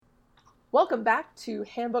Welcome back to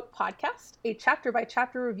Handbook Podcast, a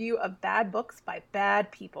chapter-by-chapter review of bad books by bad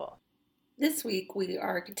people. This week we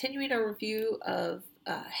are continuing our review of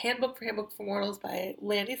Handbook for Mortals by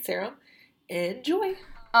Lani Sarum. Enjoy!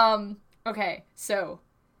 Okay, so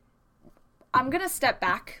I'm gonna step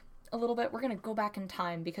back a little bit. We're gonna go back in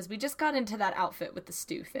time because we just got into that outfit with the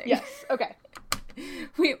stew thing. Yes, okay.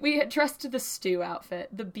 We addressed the stew outfit,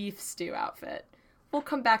 the beef stew outfit. We'll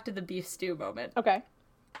come back to the beef stew moment. Okay.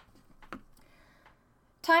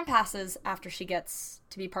 Time passes after she gets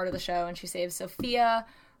to be part of the show and she saves Sophia.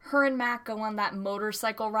 Her and Mac go on that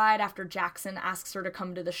motorcycle ride after Jackson asks her to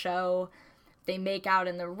come to the show. They make out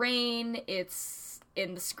in the rain. It's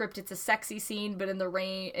in the script, it's a sexy scene, but in the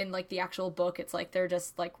rain, in like the actual book, it's like they're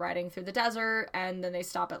just like riding through the desert, and then they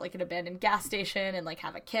stop at like an abandoned gas station and like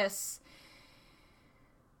have a kiss.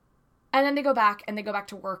 And then they go back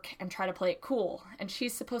to work and try to play it cool. And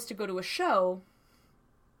she's supposed to go to a show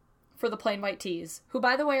for the Plain White T's, who,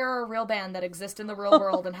 by the way, are a real band that exist in the real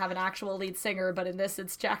world and have an actual lead singer, but in this,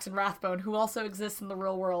 it's Jackson Rathbone, who also exists in the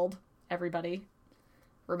real world. Everybody.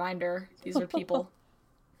 Reminder, these are people.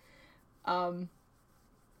 So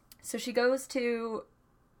she goes to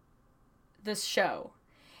this show,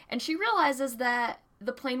 and she realizes that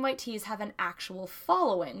the Plain White T's have an actual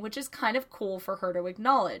following, which is kind of cool for her to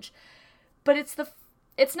acknowledge. But it's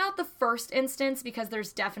not the first instance, because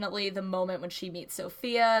there's definitely the moment when she meets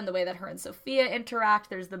Sophia and the way that her and Sophia interact.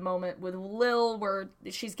 There's the moment with Lil where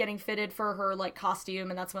she's getting fitted for her, like, costume,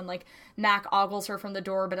 and that's when, like, Mac ogles her from the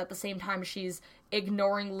door, but at the same time she's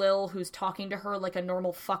ignoring Lil, who's talking to her like a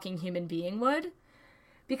normal fucking human being would.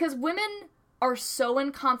 Because women are so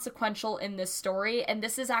inconsequential in this story, and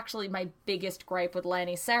this is actually my biggest gripe with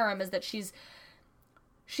Lani Sarum, is that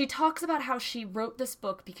she talks about how she wrote this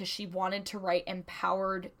book because she wanted to write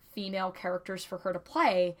empowered female characters for her to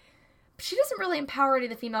play, but she doesn't really empower any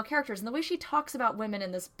of the female characters, and the way she talks about women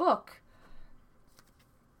in this book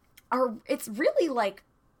it's really, like,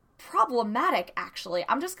 problematic, actually.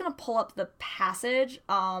 I'm just gonna pull up the passage.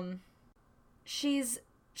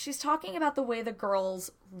 She's talking about the way the girls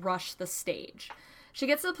rush the stage. She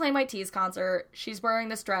gets to the Plain White T's concert. She's wearing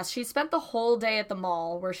this dress. She spent the whole day at the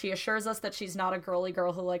mall, where she assures us that she's not a girly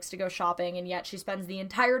girl who likes to go shopping, and yet she spends the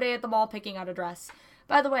entire day at the mall picking out a dress.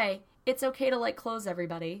 By the way, it's okay to like clothes,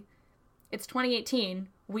 everybody. It's 2018.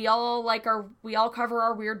 We all cover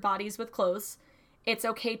our weird bodies with clothes. It's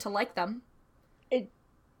okay to like them.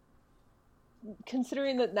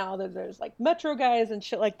 Considering that now that there's like Metro guys and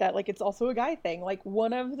shit like that, like, it's also a guy thing. Like,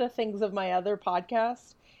 one of the things of my other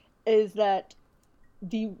podcast is that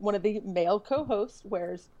one of the male co-hosts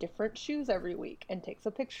wears different shoes every week and takes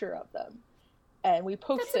a picture of them, and we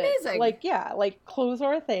post That's amazing. Like, yeah, like, clothes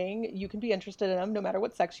are a thing. You can be interested in them no matter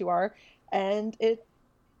what sex you are, and it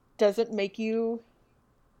doesn't make you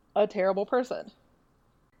a terrible person.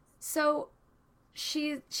 So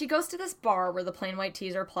she goes to this bar where the Plain White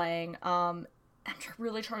T's are playing. I'm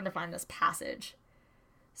really trying to find this passage.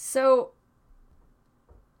 So,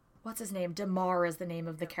 what's his name? Damar is the name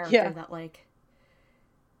of the character that, like...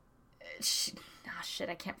 shit,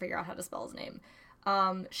 I can't figure out how to spell his name.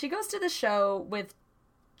 She goes to the show with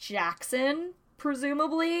Jackson,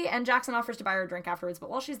 presumably, and Jackson offers to buy her a drink afterwards, but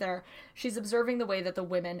while she's there, she's observing the way that the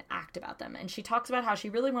women act about them, and she talks about how she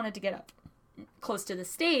really wanted to get up close to the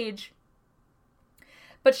stage,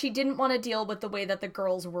 but she didn't want to deal with the way that the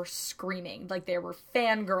girls were screaming, like they were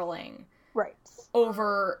fangirling. Right.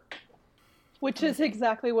 Over... Which is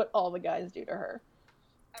exactly what all the guys do to her.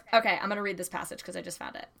 Okay, I'm gonna read this passage because I just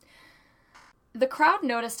found it. The crowd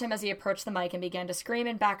noticed him as he approached the mic and began to scream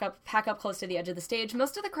and pack up close to the edge of the stage.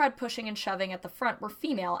 Most of the crowd pushing and shoving at the front were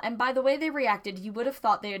female, and by the way they reacted, you would have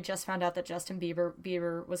thought they had just found out that Justin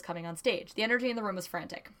Bieber was coming on stage. The energy in the room was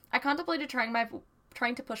frantic. I contemplated trying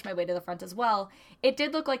to push my way to the front as well. It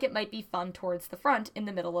did look like it might be fun towards the front in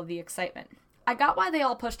the middle of the excitement. I got why they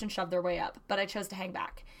all pushed and shoved their way up, but I chose to hang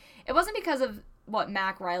back. It wasn't because of what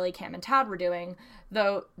Mac, Riley, Cam, and Tad were doing,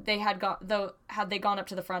 though had they gone up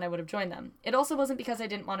to the front, I would have joined them. It also wasn't because I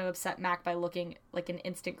didn't want to upset Mac by looking like an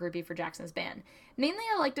instant groupie for Jackson's band. Mainly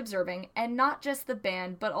I liked observing, and not just the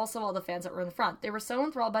band, but also all the fans that were in the front. They were so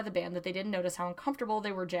enthralled by the band that they didn't notice how uncomfortable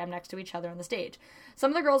they were jammed next to each other on the stage.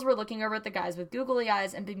 Some of the girls were looking over at the guys with googly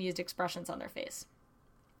eyes and bemused expressions on their face.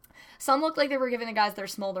 Some looked like they were giving the guys their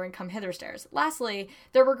smoldering come-hither stares. Lastly,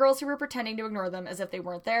 there were girls who were pretending to ignore them as if they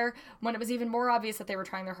weren't there, when it was even more obvious that they were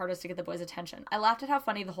trying their hardest to get the boys' attention. I laughed at how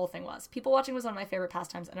funny the whole thing was. People watching was one of my favorite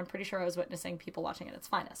pastimes, and I'm pretty sure I was witnessing people watching at its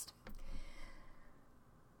finest.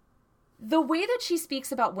 The way that she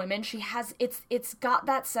speaks about women, it's got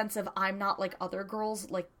that sense of I'm not like other girls,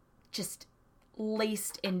 like, just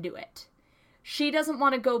laced into it. she doesn't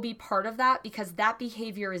want to go be part of that because that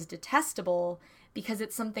behavior is detestable because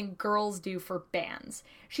it's something girls do for bands.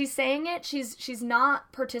 She's saying it, she's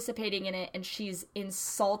not participating in it, and she's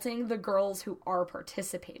insulting the girls who are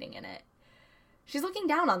participating in it. She's looking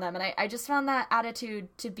down on them, and I just found that attitude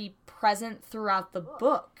to be present throughout the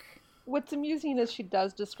book. What's amusing is she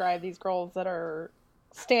does describe these girls that are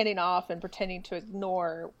standing off and pretending to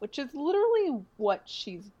ignore, which is literally what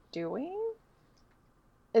she's doing.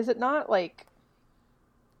 Is it not? Like,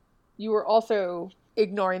 you were also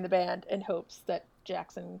ignoring the band in hopes that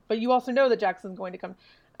Jackson, but you also know that Jackson's going to come.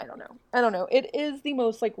 I don't know. It is the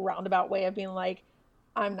most, like, roundabout way of being like,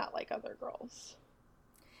 I'm not like other girls.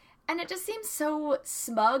 And it just seems so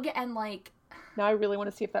smug and, like... Now I really want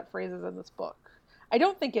to see if that phrase is in this book. I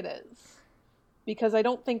don't think it is. Because I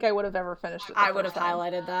don't think I would have ever finished it. I would have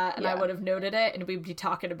highlighted that, and I would have noted it, and we'd be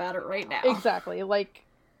talking about it right now. Exactly. Like,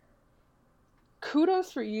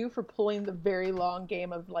 kudos for you for pulling the very long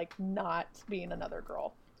game of, like, not being another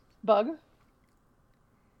girl. Bug?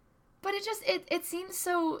 But it seems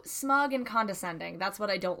so smug and condescending. That's what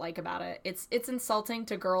I don't like about it. It's insulting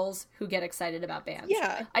to girls who get excited about bands.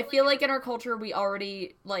 Yeah. I feel like in our culture we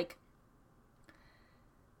already, like,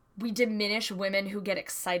 we diminish women who get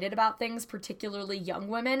excited about things, particularly young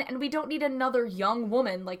women, and we don't need another young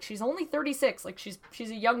woman. Like, she's only 36. Like, she's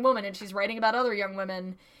a young woman, and she's writing about other young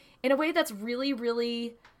women in a way that's really,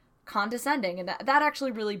 really condescending, and that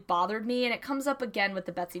actually really bothered me, and it comes up again with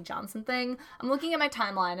the Betsy Johnson thing. I'm looking at my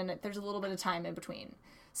timeline, and there's a little bit of time in between.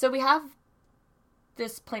 So we have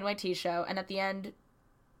this Plain White T's show, and at the end,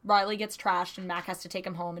 Riley gets trashed, and Mac has to take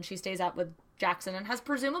him home, and she stays out with Jackson and has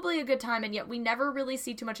presumably a good time, and yet we never really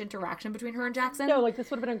see too much interaction between her and Jackson. No, like,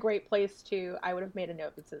 this would have been a great place to, I would have made a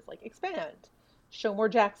note that says, like, expand, show more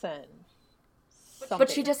Jackson. Something.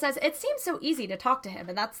 But she just says, it seems so easy to talk to him,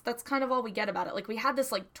 and that's kind of all we get about it. Like, we had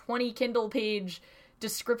this, like, 20 Kindle page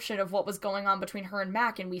description of what was going on between her and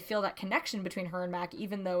Mac, and we feel that connection between her and Mac,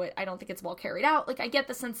 even though I don't think it's well carried out. Like, I get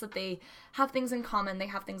the sense that they have things in common, they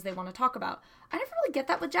have things they want to talk about. I never really get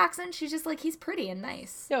that with Jackson. She's just like, he's pretty and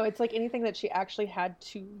nice. No, it's like anything that she actually had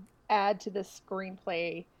to add to this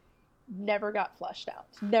screenplay never got fleshed out,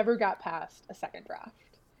 never got past a second draft.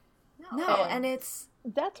 No, and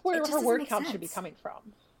that's where her word count sense. should be coming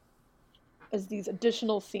from, is these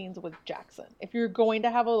additional scenes with Jackson. If you're going to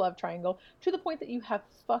have a love triangle, to the point that you have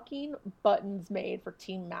fucking buttons made for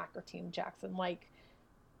Team Mac or Team Jackson, like,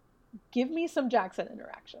 give me some Jackson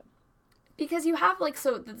interaction. Because you have, like,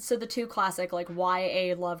 so the two classic, like,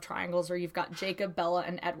 YA love triangles where you've got Jacob, Bella,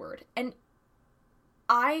 and Edward. And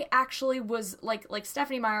I actually was, like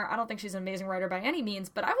Stephenie Meyer, I don't think she's an amazing writer by any means,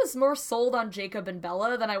 but I was more sold on Jacob and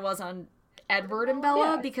Bella than I was on Edward and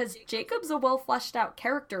Bella, because Jacob's a well fleshed out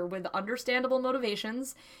character with understandable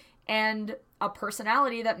motivations and a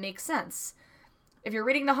personality that makes sense. If you're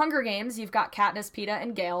reading The Hunger Games, you've got Katniss, Peeta,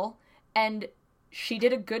 and Gale, and she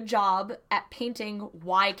did a good job at painting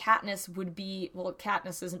why Katniss would be... Well,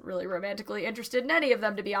 Katniss isn't really romantically interested in any of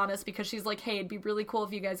them, to be honest, because she's like, hey, it'd be really cool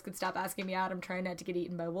if you guys could stop asking me out. I'm trying not to get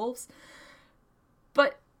eaten by wolves.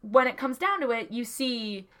 But when it comes down to it, you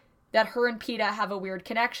see that her and Peeta have a weird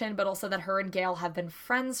connection, but also that her and Gale have been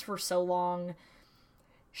friends for so long.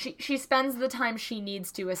 She spends the time she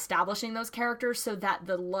needs to establishing those characters so that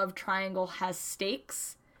the love triangle has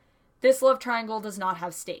stakes. This love triangle does not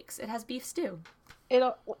have stakes. It has beef stew. It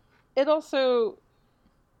also...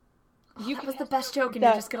 That was the best joke, and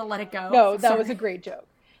you're just going to let it go? No, that was a great joke.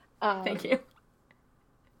 Thank you.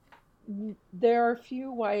 There are a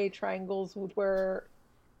few YA triangles where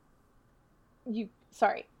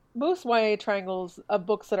most YA triangles of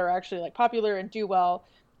books that are actually, like, popular and do well,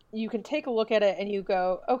 you can take a look at it and you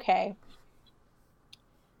go, okay,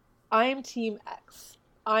 I'm Team X.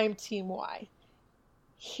 I'm Team Y.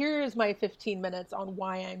 Here is my 15 minutes on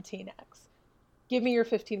why I'm Team X. Give me your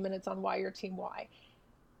 15 minutes on why you're Team Y.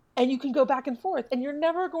 And you can go back and forth, and you're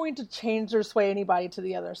never going to change or sway anybody to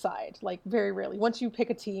the other side. Like, very rarely. Once you pick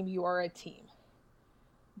a team, you are a team.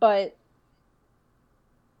 But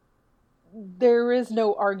there is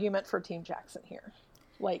no argument for Team Jackson here.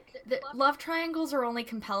 Like, the love triangles are only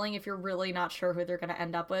compelling if you're really not sure who they're going to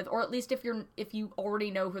end up with, or at least if you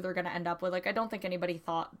already know who they're going to end up with. Like, I don't think anybody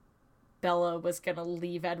thought Bella was going to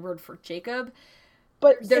leave Edward for Jacob.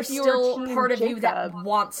 But there's still part of you that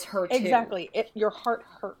wants her to. Exactly. Your heart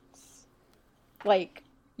hurts. Like,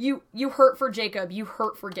 you hurt for Jacob, you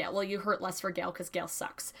hurt for Gale. Well, you hurt less for Gale because Gale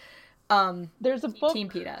sucks. There's a book... Team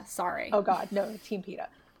Peeta, sorry. Oh god, no, Team Peeta.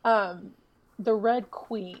 The Red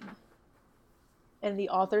Queen. And the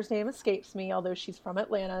author's name escapes me, although she's from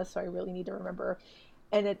Atlanta, so I really need to remember.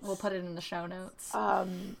 And it's... We'll put it in the show notes.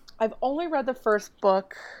 I've only read the first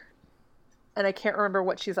book. and I can't remember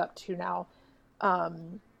what she's up to now.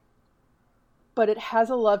 But it has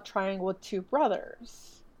a love triangle with two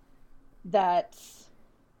brothers that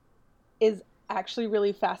is actually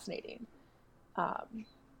really fascinating.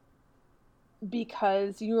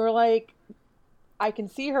 Because you're like, I can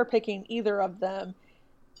see her picking either of them,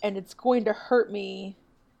 and it's going to hurt me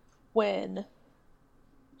when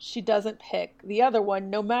she doesn't pick the other one,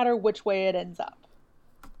 no matter which way it ends up.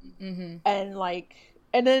 Mm-hmm. And like,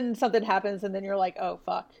 and then something happens, and then you're like, oh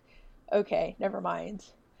fuck, okay, never mind.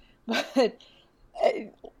 But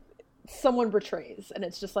someone betrays, and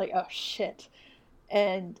it's just like, oh shit.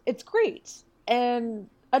 And it's great. And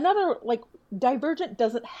another, like, Divergent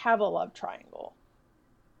doesn't have a love triangle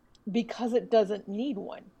because it doesn't need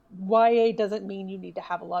one. YA doesn't mean you need to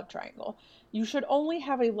have a love triangle. You should only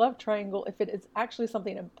have a love triangle if it is actually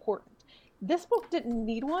something important. This book didn't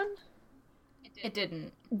need one. It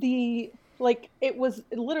didn't. It was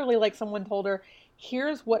literally like someone told her,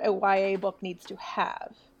 here's what a YA book needs to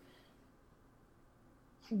have.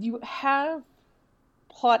 You have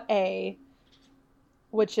plot A,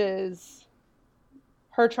 which is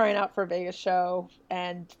her trying out for a Vegas show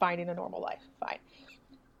and finding a normal life. Fine.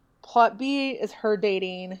 Plot B is her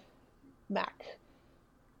dating Mac.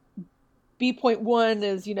 B.1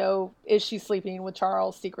 is, is she sleeping with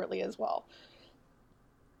Charles secretly as well?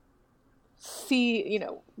 C,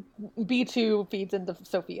 B2 feeds into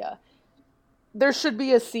Sophia. There should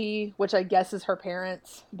be a C, which I guess is her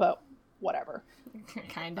parents, but whatever.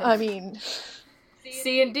 Kind of. I mean,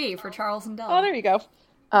 C and D for Charles and Dell. Oh, there you go.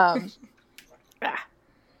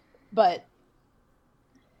 But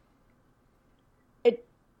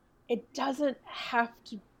it doesn't have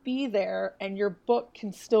to be there, and your book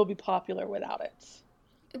can still be popular without it.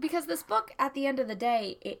 Because this book, at the end of the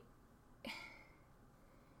day,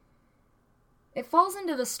 it falls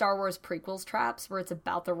into the Star Wars prequels traps where it's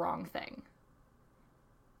about the wrong thing.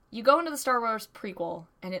 You go into the Star Wars prequel,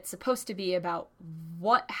 and it's supposed to be about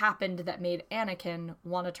what happened that made Anakin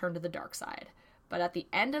want to turn to the dark side. But at the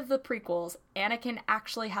end of the prequels, Anakin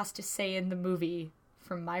actually has to say in the movie,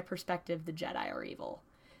 from my perspective, the Jedi are evil.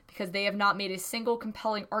 Because they have not made a single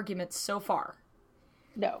compelling argument so far.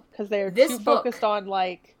 No, because they're too focused on,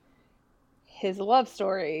 like, his love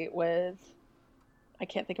story with, I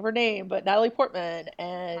can't think of her name, but Natalie Portman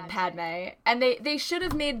and Padme. And they should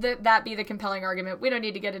have made that be the compelling argument. We don't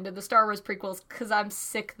need to get into the Star Wars prequels, because I'm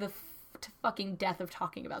sick to fucking death of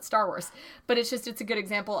talking about Star Wars. But it's a good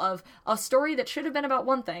example of a story that should have been about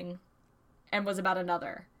one thing and was about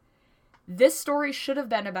another. This story should have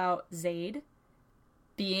been about Zayd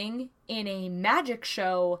being in a magic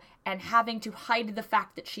show and having to hide the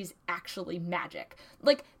fact that she's actually magic.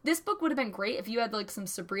 Like, this book would have been great if you had, like, some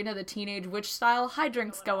Sabrina the Teenage Witch style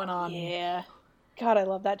hijinks going on. Yeah. God, I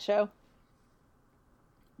love that show.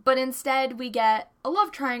 But instead, we get a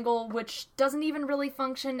love triangle, which doesn't even really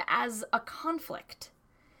function as a conflict.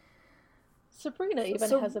 Sabrina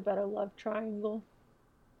even has a better love triangle.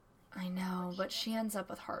 I know, but she ends up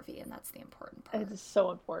with Harvey, and that's the important part. It is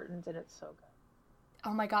so important, and it's so good.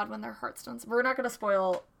 Oh my god, when their heartstones... We're not going to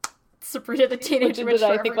spoil Sabrina the Teenage Witch for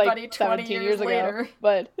everybody 20 years later. Ago,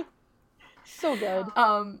 but so good.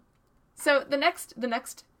 So the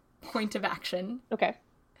next point of action... Okay.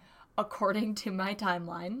 According to my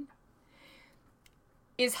timeline,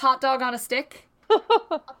 is hot dog on a stick.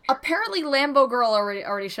 Apparently Lambo Girl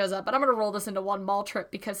already shows up, but I'm going to roll this into one mall trip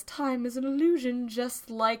because time is an illusion, just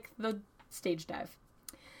like the stage dive.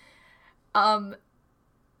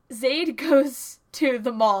 Zayd goes to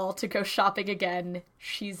the mall to go shopping again.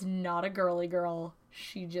 She's not a girly girl.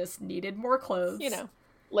 She just needed more clothes.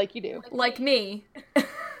 Like you do. Like me.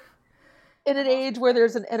 In an age where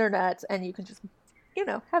there's an internet and you can just,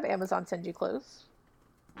 have Amazon send you clothes.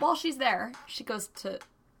 While she's there, she goes to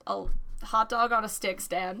a hot dog on a stick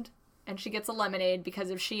stand, and she gets a lemonade because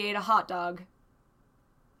if she ate a hot dog,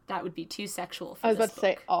 that would be too sexual for this book. I was about to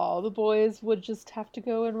say, all the boys would just have to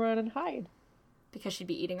go and run and hide. Because she'd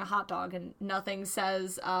be eating a hot dog, and nothing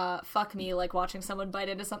says, fuck me, like watching someone bite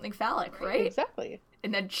into something phallic, right? Exactly.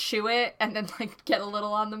 And then chew it, and then, like, get a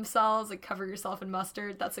little on themselves, and cover yourself in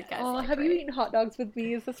mustard. That's what guys like, have you eaten hot dogs with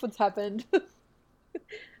me? Is this what's happened?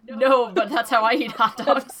 No, but that's how I eat hot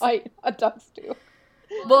dogs. I eat hot dogs, too.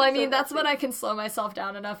 Well, I mean, that's when I can slow myself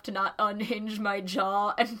down enough to not unhinge my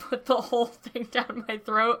jaw and put the whole thing down my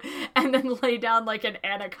throat and then lay down like an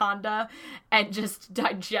anaconda and just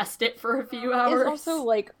digest it for a few hours. It's also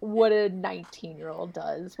like what a 19-year-old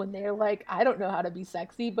does when they're like, I don't know how to be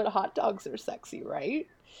sexy, but hot dogs are sexy, right?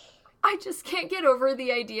 I just can't get over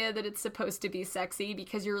the idea that it's supposed to be sexy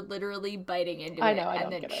because you're literally biting into it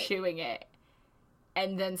and then chewing it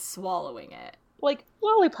and then swallowing it. Like,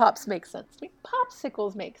 lollipops make sense to me.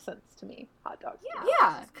 Popsicles make sense to me. Hot dogs.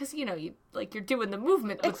 Yeah, because, you know, you're doing the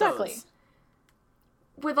movement with Exactly. those.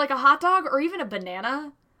 With, like, a hot dog or even a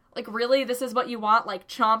banana? Like, really? This is what you want? Like,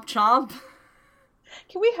 chomp chomp?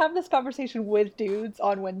 Can we have this conversation with dudes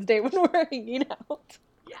on Wednesday when we're hanging out?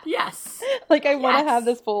 Yes. Like, I want to Yes. have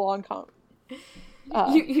this full-on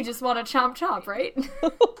You just want to chomp chomp, right?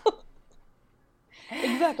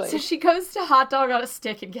 Exactly. So she goes to hot dog on a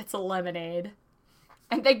stick and gets a lemonade.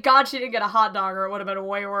 And thank God she didn't get a hot dog or it would have been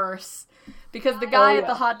way worse. Because the guy at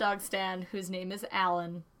the hot dog stand, whose name is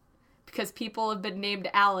Alan, because people have been named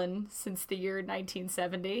Alan since the year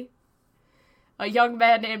 1970, a young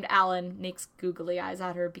man named Alan makes googly eyes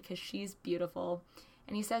at her because she's beautiful.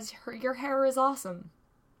 And he says, your hair is awesome.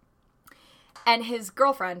 And his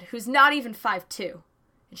girlfriend, who's not even 5'2",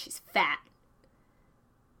 and she's fat,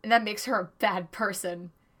 and that makes her a bad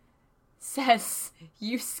person, says,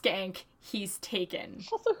 you skank, he's taken.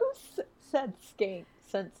 Also, who said skank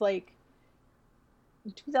since, like,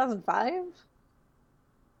 2005?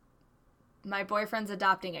 My boyfriend's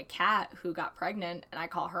adopting a cat who got pregnant, and I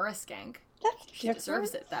call her a skank. That's She different.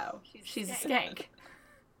 deserves it, though. She's a skank.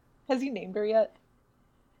 Has he named her yet?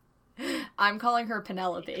 I'm calling her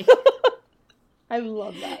Penelope. I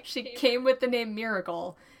love that. She came with the name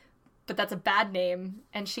Miracle, but that's a bad name.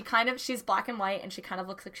 And she's black and white, and she kind of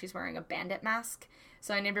looks like she's wearing a bandit mask.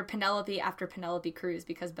 So I named her Penelope after Penelope Cruz,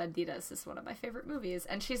 because Bandidas is one of my favorite movies,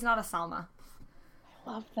 and she's not a Salma.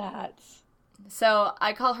 I love that. So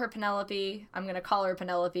I call her Penelope. I'm going to call her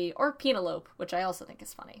Penelope, or Penelope, which I also think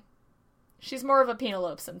is funny. She's more of a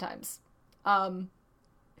Penelope sometimes.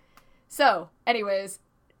 So, anyways,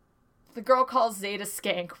 the girl calls Zayd a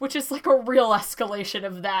skank, which is like a real escalation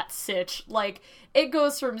of that sitch. Like, it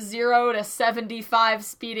goes from 0 to 75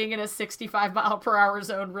 speeding in a 65 mile per hour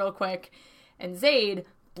zone real quick. And Zayd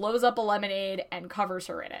blows up a lemonade and covers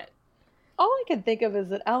her in it. All I can think of is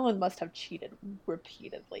that Alan must have cheated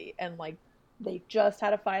repeatedly, and, like, they just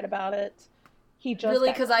had a fight about it. He just really,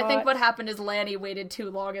 got because I think caught. what happened is Lanny waited too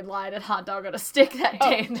long in line at Hot Dog on a Stick that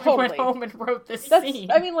day, and then totally. went home and wrote this That's, scene.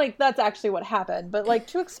 I mean, like, that's actually what happened. But, like,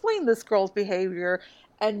 to explain this girl's behavior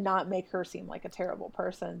and not make her seem like a terrible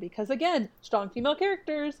person, because, again, strong female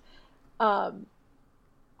characters,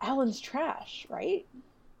 Alan's trash, right?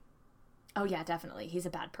 Oh yeah, definitely. He's a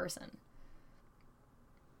bad person.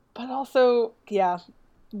 But also, yeah,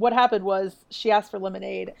 what happened was she asked for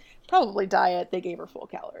lemonade, probably diet, they gave her full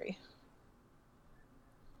calorie.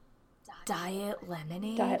 Diet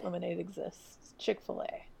lemonade? Diet lemonade exists.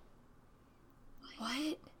 Chick-fil-A.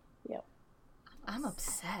 What? Yep. I'm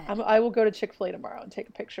upset. I will go to Chick-fil-A tomorrow and take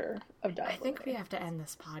a picture of diet I think we lemonade. have to end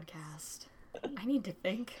this podcast. I need to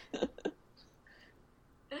think.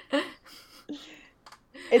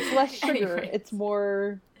 It's less sugar. Anyways. It's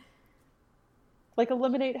more like a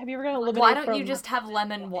lemonade. Have you ever gotten a lemonade Why don't from... you just have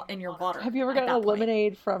lemon in your water? Have you ever at gotten a that point?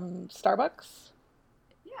 lemonade from Starbucks?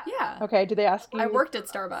 Yeah. Okay, do they ask you? I worked at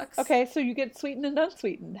Starbucks. Okay, so you get sweetened and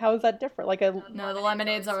unsweetened. How is that different? Like a... No, the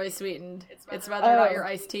lemonade's always sweetened. It's whether or not Oh. your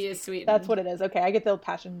iced tea is sweetened. That's what it is. Okay, I get the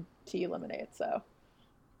passion tea lemonade, so...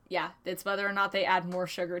 Yeah, it's whether or not they add more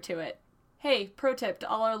sugar to it. Hey, pro tip to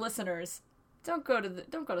all our listeners: don't go to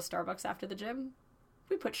Starbucks after the gym.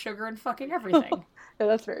 We put sugar in fucking everything. Yeah,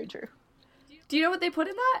 that's very true. Do you know what they put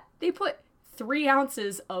in that? They put 3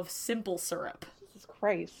 ounces of simple syrup. Jesus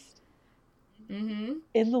Christ. Mm-hmm.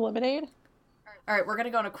 In the lemonade? All right, we're gonna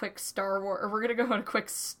go on a quick Starbucks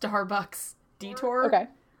detour. Okay.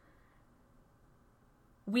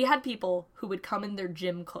 We had people who would come in their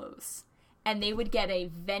gym clothes, and they would get a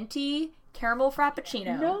venti caramel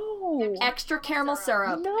frappuccino, No. extra caramel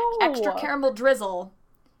syrup, No. extra caramel drizzle.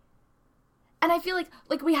 And I feel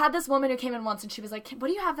like we had this woman who came in once, and she was like, "What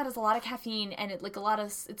do you have that has a lot of caffeine and it's like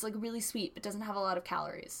really sweet but doesn't have a lot of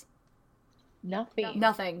calories?" Nothing.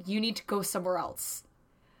 Nothing. You need to go somewhere else.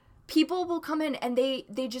 People will come in and they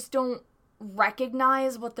just don't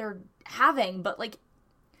recognize what they're having. But, like,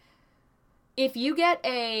 if you get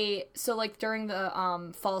during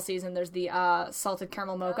the fall season, there's the salted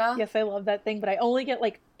caramel mocha. Yes, I love that thing, but I only get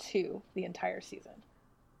like 2 the entire season.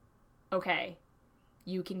 Okay.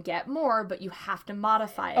 You can get more, but you have to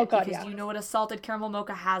modify it. Oh, God, because yeah. you know what a salted caramel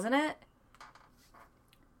mocha has in it?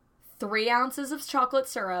 3 ounces of chocolate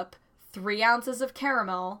syrup, 3 ounces of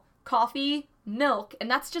caramel, coffee, milk, and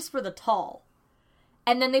that's just for the tall.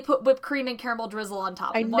 And then they put whipped cream and caramel drizzle on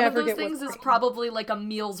top. I One never of those get things whipped is cream. probably like a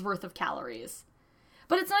meal's worth of calories.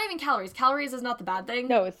 But it's not even calories. Calories is not the bad thing.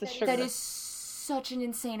 No, it's the sugar. That is such an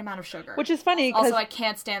insane amount of sugar. Which is funny because Also, I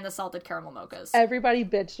can't stand the salted caramel mochas. everybody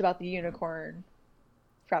bitched about the unicorn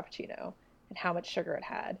frappuccino and how much sugar it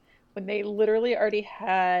had when they literally already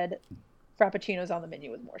had frappuccinos on the menu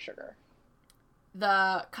with more sugar.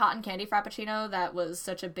 The cotton candy frappuccino that was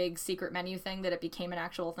such a big secret menu thing that it became an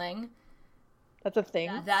actual thing. That's a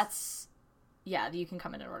thing? Yeah, you can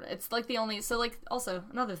come in and order. It's like the only... So, like, also,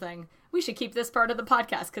 another thing. We should keep this part of the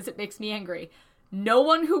podcast because it makes me angry. No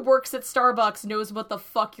one who works at Starbucks knows what the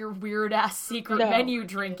fuck your weird-ass secret menu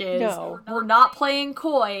drink is. No. We're not playing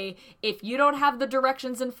coy. If you don't have the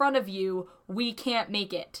directions in front of you, we can't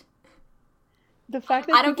make it. The fact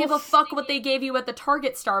that I don't give a fuck what they gave you at the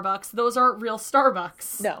Target Starbucks. Those aren't real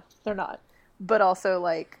Starbucks. No, they're not. But also,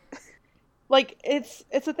 like, it's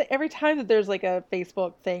a thing. Every time that there's, like, a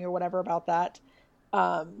Facebook thing or whatever about that,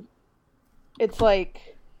 it's,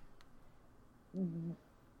 like,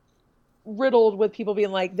 riddled with people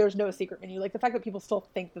being like, there's no secret menu. Like, the fact that people still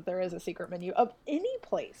think that there is a secret menu of any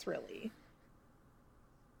place, really.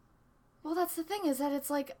 Well, that's the thing, is that it's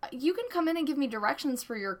like, you can come in and give me directions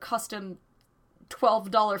for your custom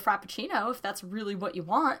 $12 frappuccino if that's really what you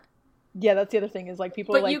want. Yeah, that's the other thing, is like,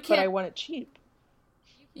 people are like, but I want it cheap.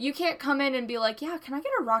 You can't come in and be like, yeah, can I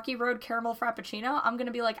get a Rocky Road caramel frappuccino? I'm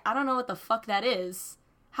gonna be like, I don't know what the fuck that is.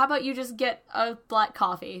 How about you just get a black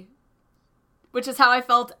coffee? Which is how I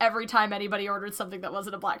felt every time anybody ordered something that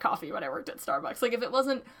wasn't a black coffee when I worked at Starbucks. Like, if it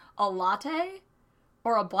wasn't a latte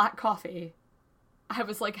or a black coffee, I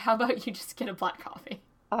was like, how about you just get a black coffee?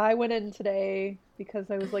 I went in today because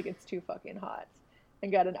I was like, it's too fucking hot, and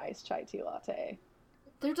got an iced chai tea latte.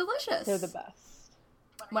 They're delicious. They're the best.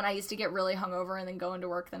 When I used to get really hungover and then go into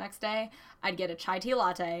work the next day, I'd get a chai tea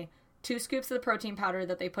latte, 2 scoops of the protein powder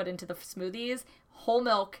that they put into the smoothies, whole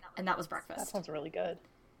milk, and that was breakfast. That sounds really good.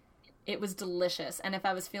 It was delicious. And if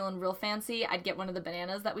I was feeling real fancy, I'd get one of the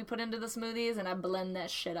bananas that we put into the smoothies and I'd blend that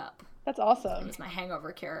shit up. That's awesome. It was my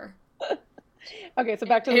hangover cure. Okay, so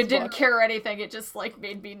back to this It didn't cure anything. It just, like,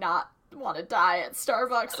 made me not want to die at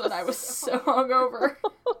Starbucks when I was so hungover.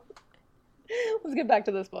 Let's get back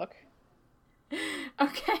to this book.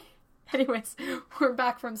 Okay. Anyways, we're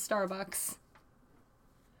back from Starbucks.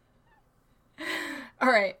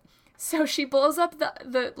 Alright. So she blows up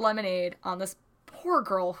the lemonade on this poor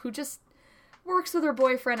girl who just works with her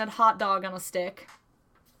boyfriend at Hot Dog on a Stick.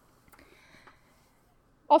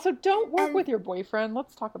 Also, don't work with your boyfriend.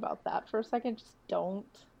 Let's talk about that for a second. Just don't.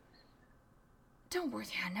 Don't work.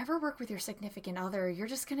 Yeah, never work with your significant other. You're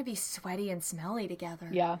just going to be sweaty and smelly together.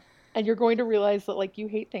 Yeah. And you're going to realize that, like, you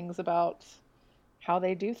hate things about how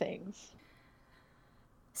they do things.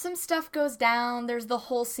 Some stuff goes down. There's the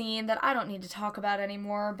whole scene that I don't need to talk about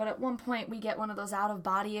anymore, but at one point we get one of those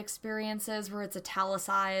out-of-body experiences where it's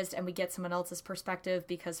italicized and we get someone else's perspective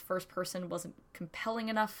because first person wasn't compelling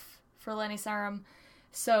enough for Lani Sarum.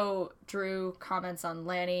 So Drew comments on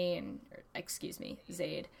Zaid.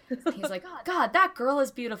 He's like, God, that girl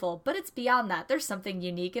is beautiful, but it's beyond that. There's something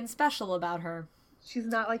unique and special about her. She's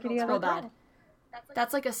not like any other real girl. Bad.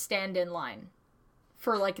 That's like a stand-in line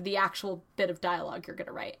for, like, the actual bit of dialogue you're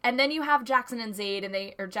gonna write. And then you have Jackson and Zaid,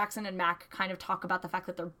 Jackson and Mac kind of talk about the fact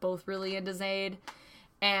that they're both really into Zaid,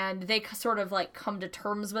 and they sort of, like, come to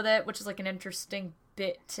terms with it, which is, like, an interesting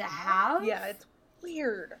bit to have. Yeah, it's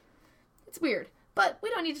weird. It's weird. But we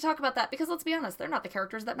don't need to talk about that because, let's be honest, they're not the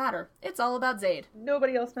characters that matter. It's all about Zaid.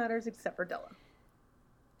 Nobody else matters except for Della.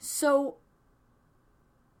 So,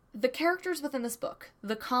 the characters within this book,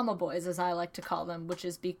 the comma boys, as I like to call them, which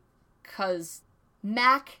is because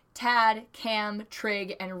Mac, Tad, Cam,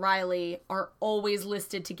 Trig, and Riley are always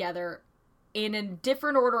listed together in a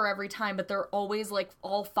different order every time, but they're always, like,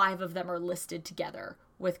 all 5 of them are listed together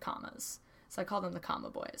with commas. So I call them the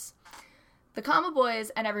comma boys. The comma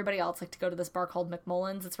boys and everybody else like to go to this bar called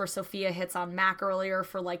McMullen's. It's where Sophia hits on Mac earlier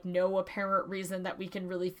for, like, no apparent reason that we can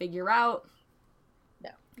really figure out.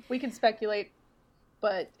 No. We can speculate,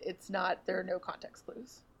 but there are no context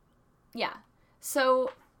clues. Yeah.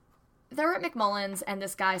 So they're at McMullen's and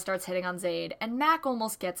this guy starts hitting on Zaid and Mac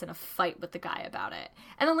almost gets in a fight with the guy about it.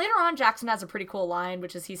 And then later on, Jackson has a pretty cool line,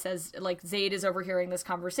 which is he says, like, Zaid is overhearing this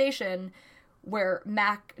conversation where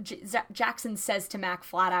Jackson says to Mac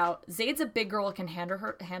flat out, Zaid's a big girl who can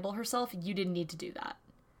handle herself. You didn't need to do that.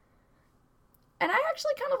 And I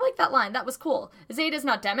actually kind of like that line. That was cool. Zaid has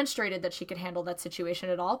not demonstrated that she could handle that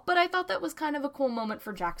situation at all, but I thought that was kind of a cool moment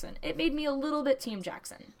for Jackson. It made me a little bit Team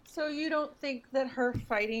Jackson. So you don't think that her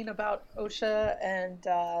fighting about OSHA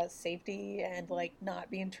and safety and, like,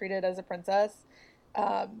 not being treated as a princess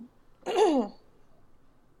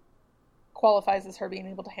qualifies as her being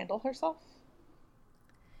able to handle herself?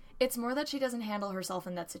 It's more that she doesn't handle herself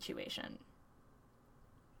in that situation.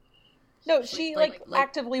 No, she, like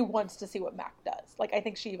actively wants to see what Mac does. Like, I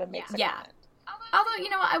think she even makes a comment. Although, you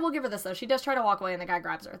know what, I will give her this, though. She does try to walk away and the guy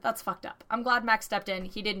grabs her. That's fucked up. I'm glad Max stepped in.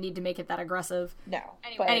 He didn't need to make it that aggressive. No.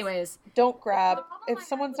 Anyways. Don't grab. If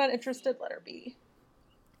someone's not interested, let her be.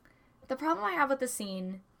 The problem I have with the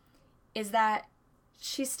scene is that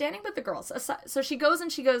she's standing with the girls. So she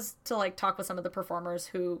goes to, like, talk with some of the performers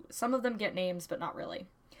who, some of them get names, but not really.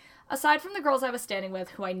 Aside from the girls I was standing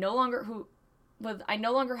with, I no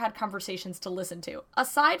longer had conversations to listen to.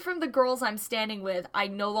 Aside from the girls I'm standing with, I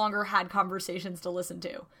no longer had conversations to listen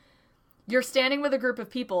to. You're standing with a group of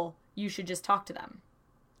people, you should just talk to them.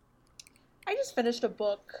 I just finished a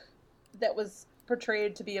book that was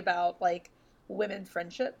portrayed to be about, like, women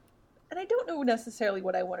friendship. And I don't know necessarily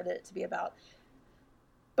what I wanted it to be about.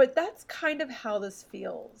 But that's kind of how this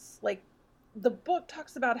feels. Like, the book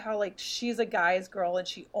talks about how, like, she's a guy's girl and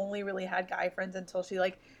she only really had guy friends until she,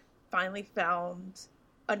 like, finally found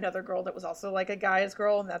another girl that was also, like, a guy's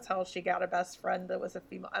girl. And that's how she got a best friend that was a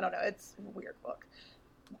female. I don't know. It's a weird book.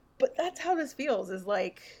 But that's how this feels, is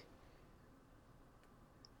like,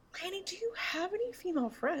 Lanny, do you have any female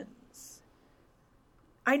friends?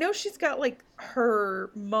 I know she's got, like,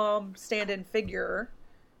 her mom stand-in figure.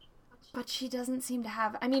 But she doesn't seem to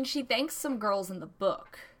have... I mean, she thanks some girls in the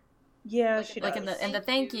book. Yeah, she does. Like, in the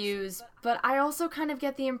thank yous. But I also kind of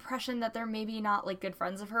get the impression that they're maybe not, like, good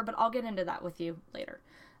friends of her, but I'll get into that with you later.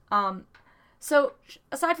 So,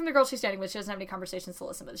 aside from the girls she's standing with, she doesn't have any conversations to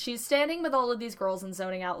listen with. She's standing with all of these girls and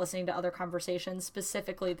zoning out, listening to other conversations,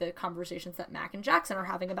 specifically the conversations that Mac and Jackson are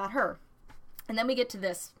having about her. And then we get to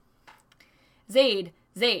this. Zaid,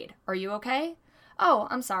 are you okay? Oh,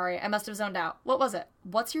 I'm sorry, I must have zoned out. What was it?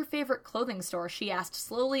 What's your favorite clothing store? She asked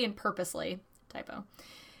slowly and purposely, typo,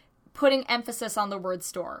 putting emphasis on the word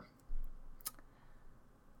store.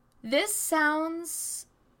 This sounds...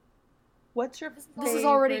 What's your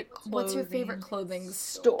favorite clothing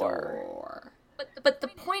store? But the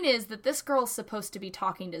point is that this girl's supposed to be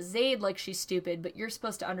talking to Zaid like she's stupid, but you're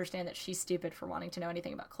supposed to understand that she's stupid for wanting to know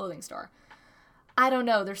anything about clothing store. I don't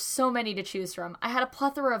know, there's so many to choose from. I had a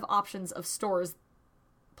plethora of options of stores.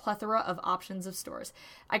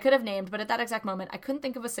 I could have named, but at that exact moment, I couldn't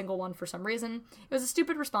think of a single one for some reason. It was a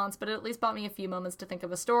stupid response, but it at least bought me a few moments to think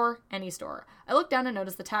of a store, any store. I looked down and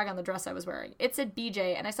noticed the tag on the dress I was wearing. It said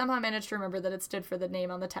BJ, and I somehow managed to remember that it stood for the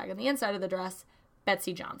name on the tag on the inside of the dress,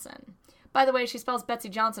 Betsy Johnson. By the way, she spells Betsy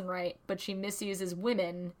Johnson right, but she misuses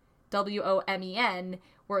women, W-O-M-E-N,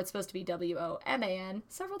 where it's supposed to be W-O-M-A-N,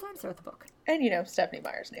 several times throughout the book. And, you know, Stephenie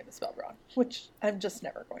Meyer's name is spelled wrong, which I'm just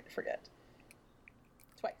never going to forget.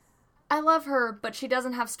 Twice. I love her, but she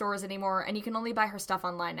doesn't have stores anymore, and you can only buy her stuff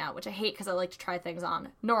online now, which I hate because I like to try things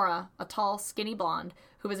on. Nora, a tall, skinny blonde,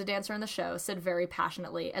 who was a dancer in the show, said very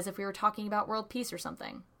passionately, as if we were talking about world peace or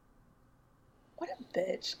something. What a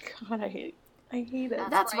bitch. God, I hate it.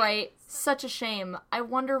 That's right. Such a shame. I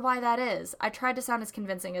wonder why that is. I tried to sound as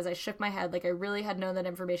convincing as I shook my head like I really had known that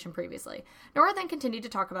information previously. Nora then continued to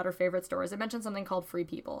talk about her favorite stores. I mentioned something called Free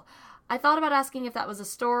People. I thought about asking if that was a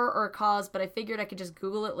store or a cause, but I figured I could just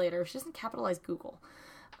Google it later. She doesn't capitalize Google.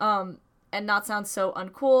 And not sound so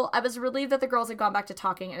uncool. I was relieved that the girls had gone back to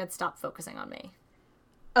talking and had stopped focusing on me.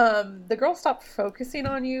 The girls stopped focusing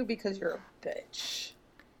on you because you're a bitch.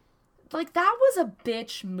 Like, that was a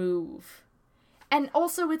bitch move. And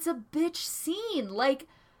also, it's a bitch scene. Like,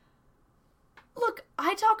 look,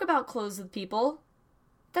 I talk about clothes with people.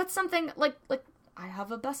 That's something, like, I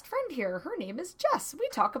have a best friend here. Her name is Jess. We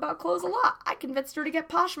talk about clothes a lot. I convinced her to get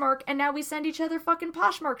Poshmark, and now we send each other fucking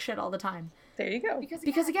Poshmark shit all the time. There you go.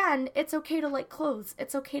 Because again, it's okay to like clothes.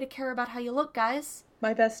 It's okay to care about how you look, guys.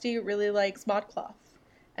 My bestie really likes ModCloth,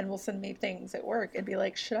 and will send me things at work and be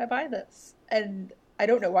like, should I buy this? And I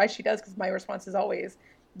don't know why she does, because my response is always,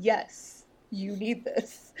 yes. You need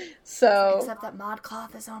this. So except that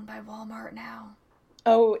ModCloth is owned by Walmart now.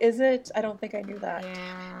 Oh, is it? I don't think I knew that.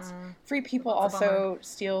 Yeah. Free People also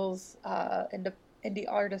steals indie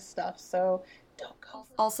artist stuff, so don't go.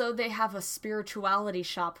 Also, they have a spirituality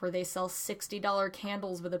shop where they sell $60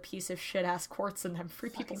 candles with a piece of shit-ass quartz in them. Free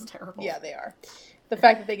People's terrible. Yeah, they are. The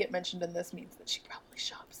fact that they get mentioned in this means that she probably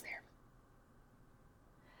shops there.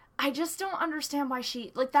 I just don't understand why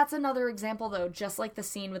she... Like, that's another example, though, just like the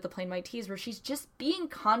scene with the plain white tees, where she's just being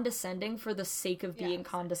condescending for the sake of being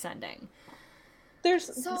condescending.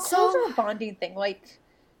 Those are a bonding thing. Like,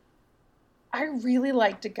 I really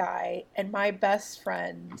liked a guy, and my best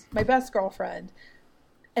girlfriend,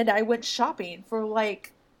 and I went shopping for,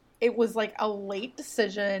 like, it was, like, a late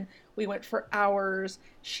decision. We went for hours.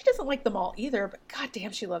 She doesn't like the mall either, but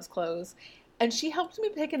goddamn, she loves clothes. And she helped me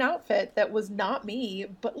pick an outfit that was not me,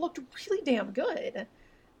 but looked really damn good.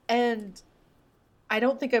 And I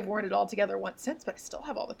don't think I've worn it all together once since, but I still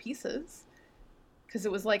have all the pieces. because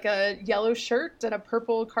it was like a yellow shirt and a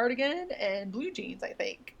purple cardigan and blue jeans, I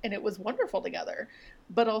think. And it was wonderful together.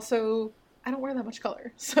 But also, I don't wear that much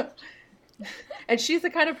color. So, and she's the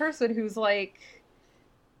kind of person who's like,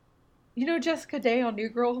 you know, Jessica Day on New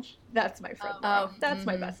Girl? That's my friend. That's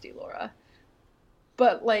my bestie, Laura.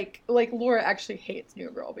 But like Laura actually hates New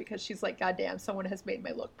Girl because she's like, God damn, someone has made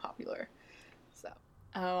my look popular. So.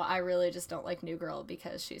 Oh, I really just don't like New Girl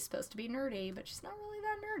because she's supposed to be nerdy, but she's not really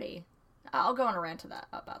that nerdy. I'll go on a rant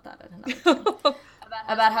about that at another time.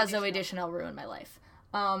 about how Zooey Deschanel ruined my life.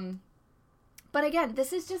 But again,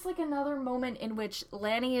 this is just like another moment in which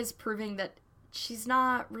Lanny is proving that she's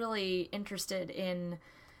not really interested in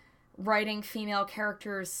writing female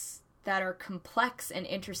characters that are complex and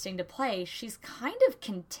interesting to play. She's kind of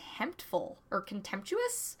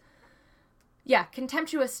contemptuous. Yeah,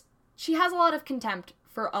 contemptuous. She has a lot of contempt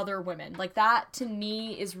for other women. Like, that to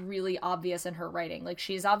me is really obvious in her writing. Like,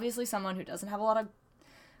 she's obviously someone who doesn't have a lot of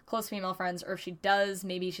close female friends, or if she does,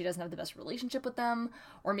 maybe she doesn't have the best relationship with them,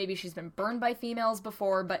 or maybe she's been burned by females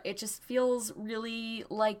before, but it just feels really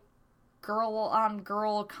like girl on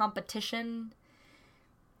girl competition,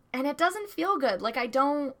 and it doesn't feel good. Like, I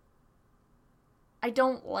don't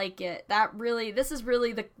like it. This is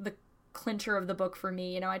really the clincher of the book for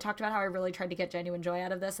me. You know, I talked about how I really tried to get genuine joy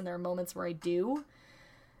out of this, and there are moments where I do,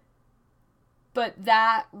 but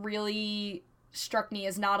that really struck me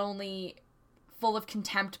as not only full of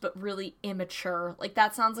contempt, but really immature. Like,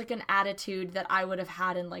 that sounds like an attitude that I would have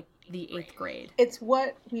had in, like, the 8th grade. It's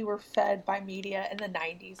what we were fed by media in the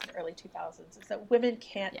 90s and early 2000s, is that women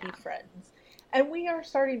can't be friends. And we are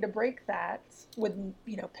starting to break that with,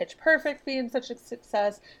 you know, Pitch Perfect being such a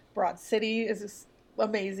success. Broad City is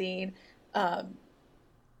amazing.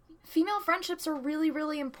 Female friendships are really,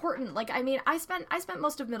 really important. Like, I mean, I spent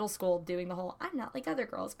most of middle school doing the whole, I'm not like other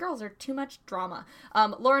girls. Girls are too much drama.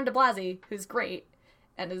 Lauren de Blasi, who's great,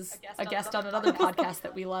 and is a guest on another podcast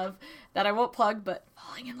that we love, that I won't plug, but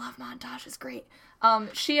Falling in Love montage is great.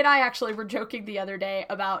 She and I actually were joking the other day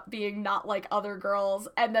about being not like other girls,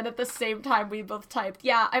 and then at the same time we both typed,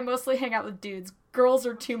 yeah, I mostly hang out with dudes. Girls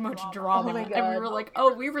are too much drama. Oh my God. And we were like,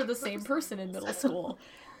 oh, we were the same person in middle school.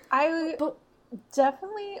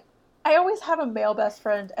 I always have a male best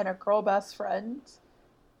friend and a girl best friend.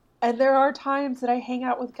 And there are times that I hang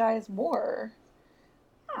out with guys more.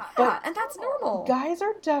 But and that's normal. Guys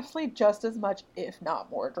are definitely just as much, if not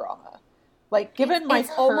more, drama. Like, given my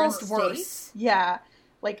current almost state, worse. Yeah.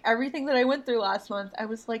 Like, everything that I went through last month, I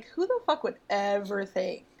was like, who the fuck would ever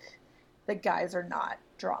think that guys are not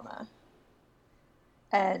drama?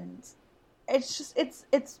 And it's just,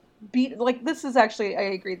 it's like, this is actually, I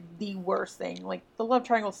agree, the worst thing. Like, the love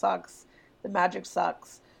triangle sucks. The magic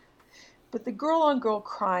sucks. But the girl-on-girl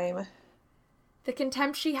crime. The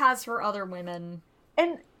contempt she has for other women.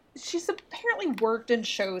 And she's apparently worked in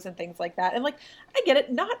shows and things like that. And, like, I get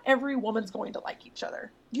it. Not every woman's going to like each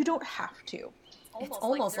other. You don't have to. It's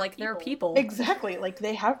almost like they're people. Exactly. Like,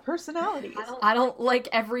 they have personalities. I don't like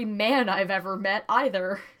every man I've ever met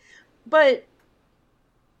either. But,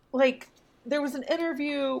 like, there was an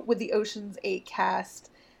interview with the Ocean's 8 cast,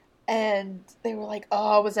 and they were like,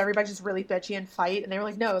 oh, was everybody just really bitchy and fight? And they were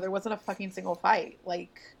like, no, there wasn't a fucking single fight.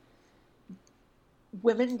 Like,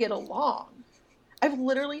 women get along.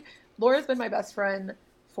 Laura's been my best friend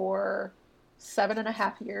for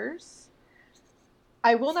 7.5 years.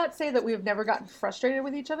 I will not say that we have never gotten frustrated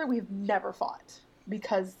with each other. We've never fought,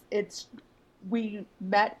 because we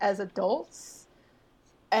met as adults,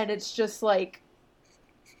 and it's just like,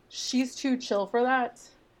 she's too chill for that.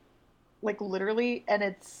 Like, literally, and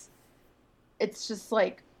it's just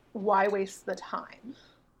like, why waste the time?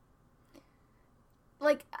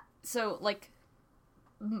 Like, so, like,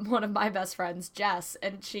 one of my best friends, Jess,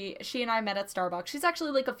 and she and I met at Starbucks. She's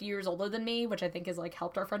actually, like, a few years older than me, which I think has, like,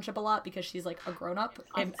 helped our friendship a lot, because she's, like, a grown-up,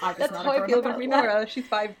 and I was That's not how a I grown-up feel when about we met. Laura. She's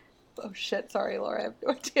 5. Oh, shit. Sorry, Laura. I have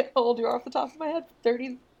no idea how old you are off the top of my head.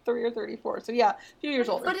 33 or 34. So, yeah, a few years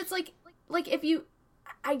older. But it's, like, if you...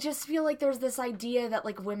 I just feel like there's this idea that,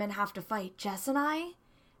 like, women have to fight. Jess and I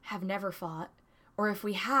have never fought. Or if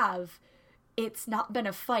we have, it's not been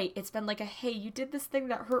a fight. It's been like a, hey, you did this thing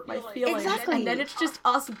that hurt my feelings. Exactly. And then it's just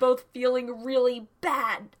us both feeling really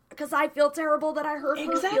bad. Because I feel terrible that I hurt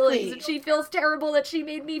her feelings. And she feels terrible that she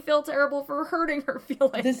made me feel terrible for hurting her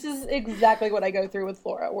feelings. This is exactly what I go through with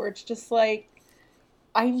Laura, where it's just like,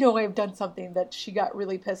 I know I've done something that she got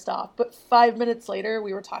really pissed off, but 5 minutes later,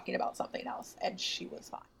 we were talking about something else, and she was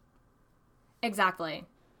fine. Exactly.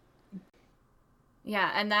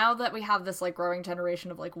 Yeah, and now that we have this, like, growing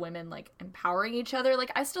generation of, like, women, like, empowering each other,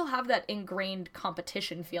 like, I still have that ingrained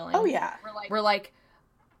competition feeling. Oh, yeah. We're like,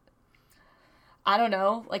 I don't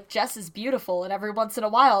know, like, Jess is beautiful, and every once in a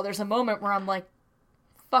while there's a moment where I'm like,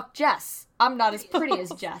 fuck Jess. I'm not as pretty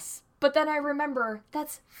as Jess. But then I remember,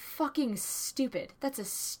 that's fucking stupid. That's a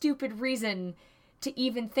stupid reason to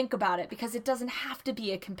even think about it, because it doesn't have to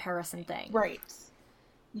be a comparison thing. Right.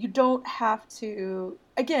 You don't have to...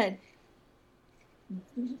 Again,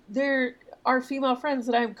 there are female friends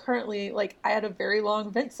that I'm currently... Like, I had a very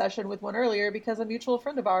long vent session with one earlier because a mutual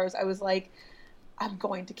friend of ours, I was like, I'm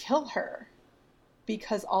going to kill her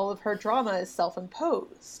because all of her drama is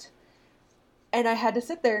self-imposed. And I had to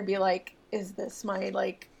sit there and be like, is this my,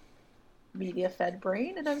 like, media-fed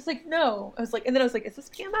brain? And I was like, no. I was like, and then I was like, is this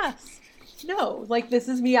PMS? No. Like, this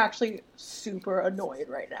is me actually super annoyed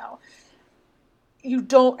right now. You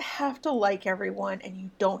don't have to like everyone, and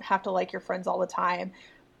you don't have to like your friends all the time.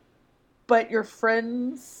 But your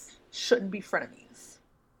friends shouldn't be frenemies.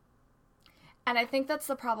 And I think that's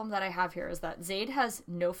the problem that I have here, is that Zayd has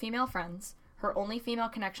no female friends. Her only female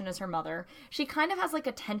connection is her mother. She kind of has, like,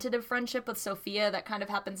 a tentative friendship with Sophia that kind of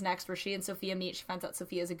happens next, where she and Sophia meet. She finds out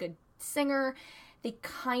Sophia is a good singer. They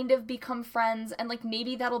kind of become friends, and, like,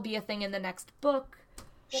 maybe that'll be a thing in the next book.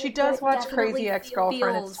 She does watch Crazy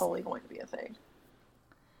Ex-Girlfriend. It's totally going to be a thing.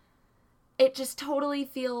 It just totally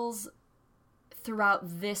feels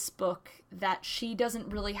throughout this book that she doesn't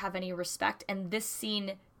really have any respect, and this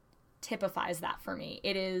scene typifies that for me.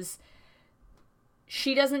 It is...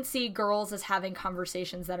 She doesn't see girls as having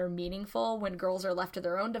conversations that are meaningful. When girls are left to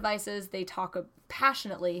their own devices, they talk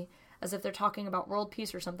passionately, as if they're talking about world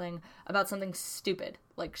peace or something, about something stupid,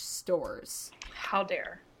 like stores. How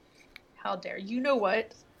dare. How dare. You know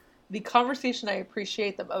what? The conversation I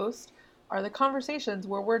appreciate the most are the conversations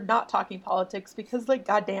where we're not talking politics because, like,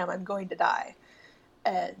 goddamn, I'm going to die.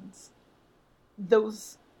 And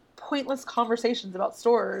those pointless conversations about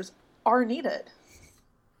stores are needed.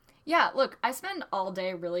 Yeah, look, I spend all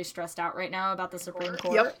day really stressed out right now about the Supreme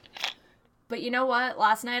Court. Yep. But you know what?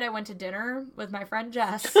 Last night I went to dinner with my friend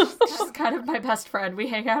Jess. She's kind of my best friend. We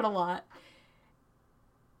hang out a lot.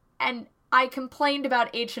 And I complained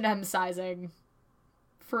about H&M sizing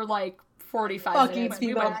for like 45 minutes.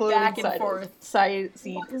 We went back and forth.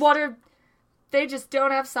 They just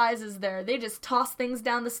don't have sizes there. They just toss things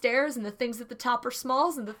down the stairs, and the things at the top are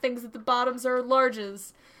smalls, and the things at the bottoms are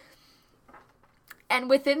larges. And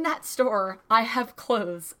within that store, I have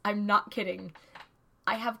clothes. I'm not kidding.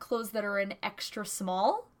 I have clothes that are an extra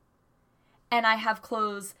small, and I have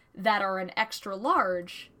clothes that are an extra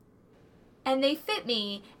large, and they fit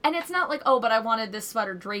me, and it's not like, oh, but I wanted this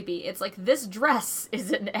sweater drapey. It's like, this dress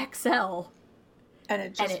is an XL, and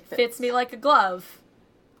it fits me like a glove.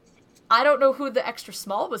 I don't know who the extra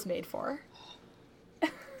small was made for.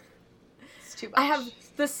 It's too much. I have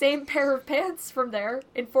the same pair of pants from there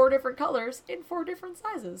in 4 different colors in 4 different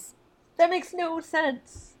sizes. That makes no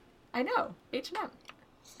sense. I know. H&M.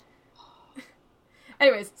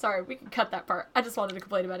 Anyways, sorry, we can cut that part. I just wanted to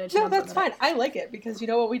complain about H&M. No, that's fine. I like it because you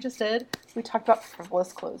know what we just did? We talked about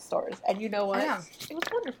frivolous clothes stores, and you know what? It was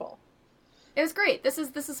wonderful. It was great. This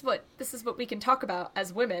is what we can talk about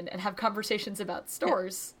as women and have conversations about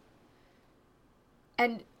stores. Yeah.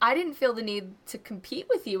 And I didn't feel the need to compete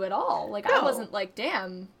with you at all. Like, no. I wasn't like,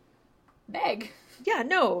 damn, Meg. Yeah,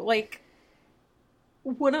 no, like,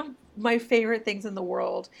 one of my favorite things in the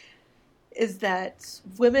world is that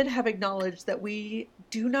women have acknowledged that we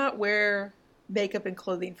do not wear makeup and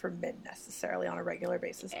clothing for men necessarily on a regular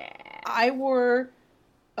basis. I wore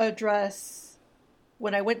a dress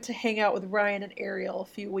when I went to hang out with Ryan and Ariel a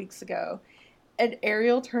few weeks ago, and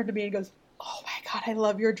Ariel turned to me and goes, "Oh my God, I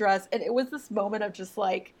love your dress." And it was this moment of just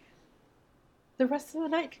like, the rest of the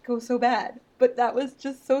night could go so bad, but that was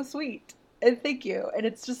just so sweet. And thank you. And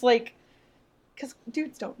it's just like, because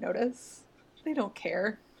dudes don't notice. They don't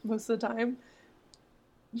care most of the time.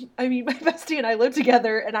 I mean, my bestie and I lived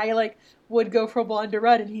together, and I like would go from blonde to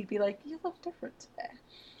red, and he'd be like, "You look different today."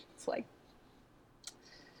 It's like,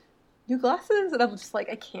 new glasses? And I'm just like,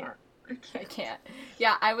 I can't.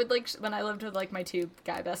 Yeah, I would like, when I lived with like my 2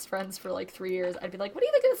 guy best friends for like 3 years, I'd be like, "What do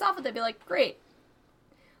you think of this outfit?" They'd be like, "Great."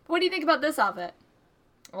 "What do you think about this outfit?"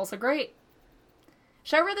 "Also great."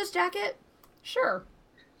 "Should I wear this jacket?" "Sure."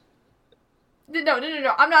 No.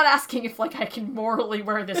 I'm not asking if, like, I can morally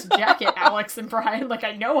wear this jacket, Alex and Brian. Like,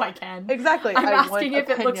 I know I can. Exactly. I'm asking if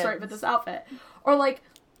it looks right with this outfit. Or, like,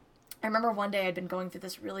 I remember one day I'd been going through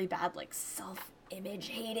this really bad, like, self-image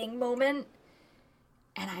hating moment.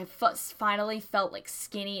 And I finally felt, like,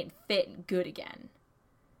 skinny and fit and good again.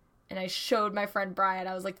 And I showed my friend Brian.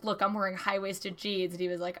 I was like, "Look, I'm wearing high-waisted jeans." And he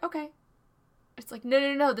was like, "Okay." It's like,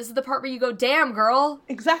 no. This is the part where you go, "Damn, girl."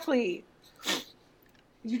 Exactly.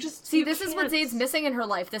 This is what Zayd's missing in her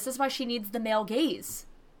life. This is why she needs the male gaze.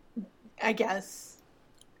 I guess.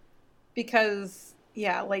 Because,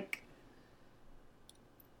 yeah, like...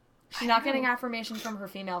 She's not getting affirmation from her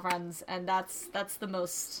female friends, and that's the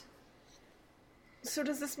most... So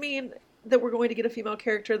does this mean that we're going to get a female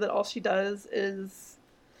character that all she does is...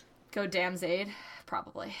 Go damn Zaid?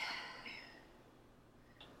 Probably.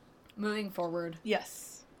 Moving forward.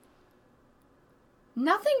 Yes.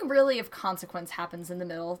 Nothing really of consequence happens in the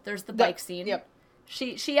middle. There's the bike scene. Yep.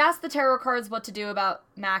 She asks the tarot cards what to do about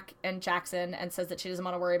Mac and Jackson and says that she doesn't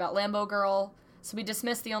want to worry about Lambo Girl. So we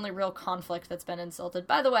dismiss the only real conflict that's been insulted.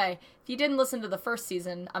 By the way, if you didn't listen to the first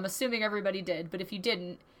season, I'm assuming everybody did, but if you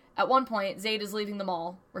didn't, at one point, Zaid is leaving the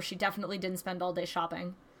mall, where she definitely didn't spend all day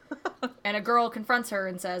shopping. And a girl confronts her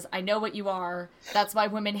and says, I know what you are. That's why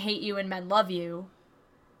women hate you and men love you.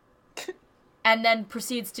 And then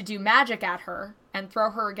proceeds to do magic at her and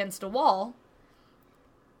throw her against a wall.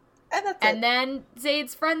 And that's it. And then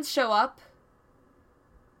Zaid's friends show up.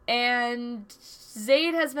 And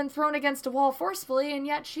Zaid has been thrown against a wall forcefully, and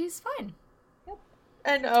yet she's fine. Yep.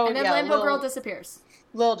 And then Lambo Girl disappears.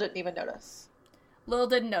 Lil didn't even notice. Lil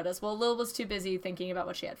didn't notice. Well, Lil was too busy thinking about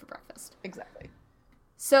what she had for breakfast. Exactly.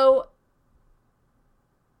 So,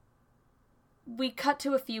 we cut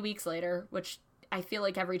to a few weeks later, which I feel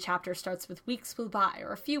like every chapter starts with weeks flew by,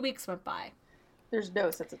 or a few weeks went by. There's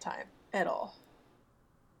no sense of time at all.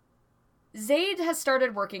 Zaid has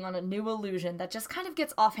started working on a new illusion that just kind of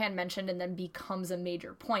gets offhand mentioned and then becomes a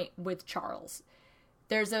major point with Charles.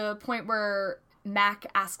 There's a point where Mac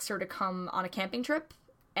asks her to come on a camping trip,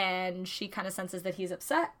 and she kind of senses that he's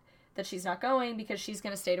upset that she's not going because she's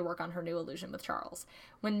going to stay to work on her new illusion with Charles.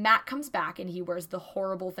 When Mac comes back and he wears the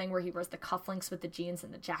horrible thing where he wears the cufflinks with the jeans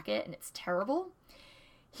and the jacket, and it's terrible,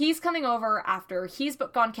 he's coming over after he's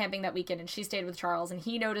gone camping that weekend and she stayed with Charles, and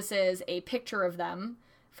he notices a picture of them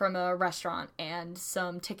from a restaurant and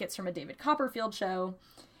some tickets from a David Copperfield show,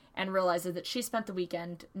 and realizes that she spent the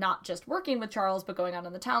weekend not just working with Charles, but going out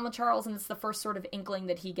in the town with Charles, and it's the first sort of inkling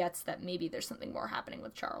that he gets that maybe there's something more happening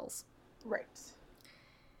with Charles. Right.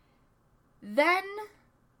 Then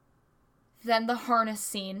the harness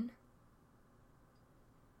scene,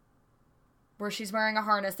 where she's wearing a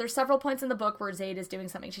harness. There's several points in the book where Zaid is doing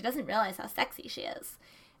something. She doesn't realize how sexy she is.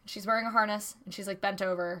 She's wearing a harness, and she's, like, bent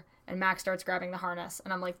over, and Max starts grabbing the harness.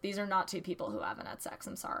 And I'm like, these are not two people who haven't had sex.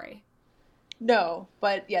 I'm sorry. No,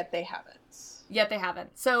 but yet they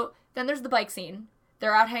haven't. So then there's the bike scene.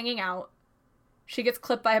 They're out hanging out. She gets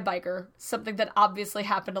clipped by a biker, something that obviously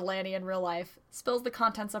happened to Lanny in real life. Spills the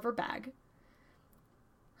contents of her bag.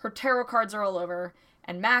 Her tarot cards are all over.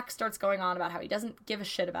 And Max starts going on about how he doesn't give a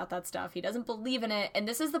shit about that stuff. He doesn't believe in it. And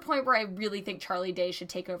this is the point where I really think Charlie Day should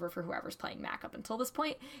take over for whoever's playing Mac up until this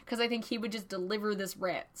point, because I think he would just deliver this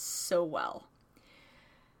rant so well.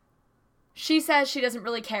 She says she doesn't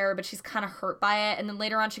really care, but she's kind of hurt by it. And then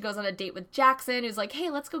later on she goes on a date with Jackson, who's like, hey,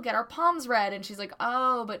 let's go get our palms read. And she's like,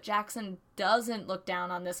 oh, but Jackson doesn't look down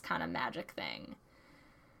on this kind of magic thing.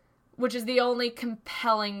 Which is the only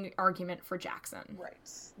compelling argument for Jackson. Right.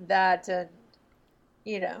 That,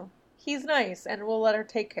 he's nice, and we'll let her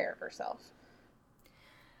take care of herself.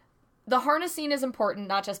 The harness scene is important,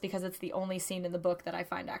 not just because it's the only scene in the book that I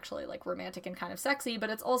find actually, like, romantic and kind of sexy, but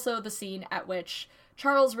it's also the scene at which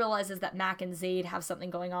Charles realizes that Mac and Zaid have something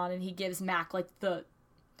going on, and he gives Mac, like, the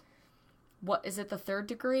third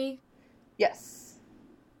degree? Yes.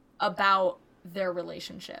 About their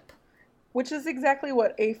relationship. Which is exactly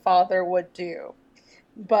what a father would do.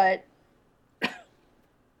 But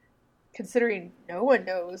considering no one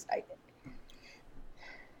knows,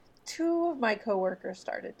 two of my coworkers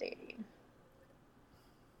started dating.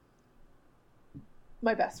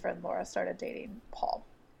 My best friend Laura started dating Paul,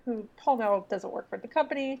 who Paul now doesn't work for the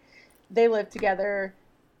company. They live together.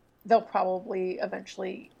 They'll probably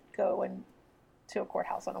eventually go to a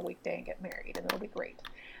courthouse on a weekday and get married, and it'll be great.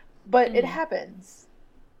 But it happens.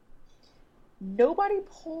 Nobody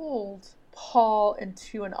pulled Paul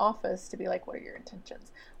into an office to be like, what are your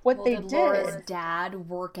intentions? Did Laura's dad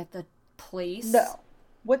work at the place? No.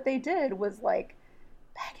 What they did was like,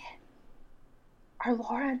 Megan, are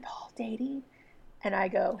Laura and Paul dating? And I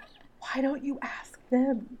go, why don't you ask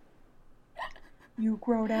them? You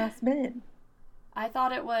grown-ass men. I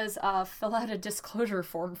thought it was fill out a disclosure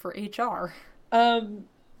form for HR.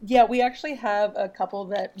 Yeah, we actually have a couple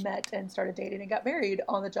that met and started dating and got married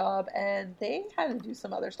on the job, and they had to do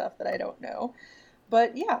some other stuff that I don't know.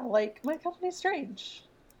 But yeah, like, my company's strange.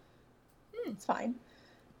 It's fine.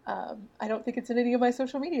 I don't think it's in any of my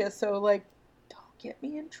social media, so, like, don't get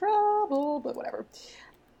me in trouble, but whatever.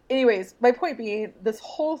 Anyways, my point being, this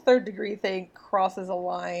whole third degree thing crosses a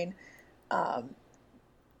line.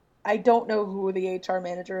 I don't know who the HR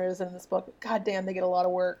manager is in this book. God damn, they get a lot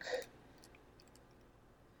of work.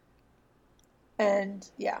 And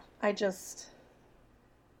yeah, there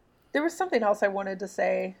was something else I wanted to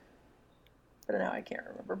say, but now I can't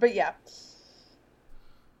remember. But yeah,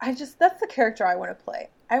 that's the character I want to play.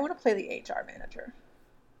 I want to play the HR manager.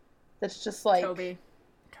 That's just like... Toby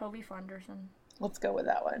Flenderson. Let's go with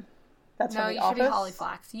that one. That's no, from The you Office? should be Holly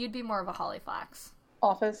Flax. You'd be more of a Holly Flax.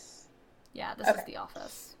 Office? Yeah, this is The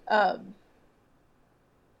Office.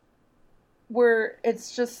 Where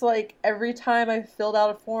it's just like every time I've filled out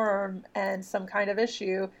a form and some kind of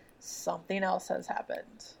issue, something else has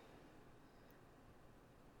happened.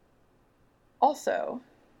 Also,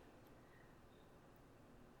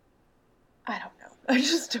 I don't know. I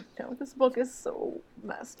just don't know. This book is so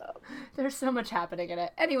messed up. There's so much happening in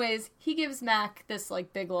it. Anyways, he gives Mac this,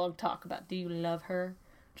 like, big long talk about, do you love her?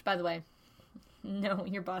 Which, by the way, no,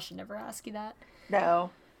 your boss should never ask you that. No.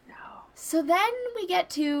 So then we get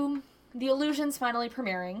to The Illusion's finally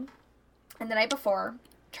premiering. And the night before,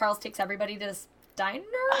 Charles takes everybody to this diner?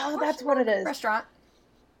 Oh, that's what it is. Restaurant.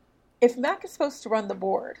 If Mac is supposed to run the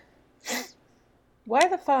board, why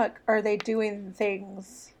the fuck are they doing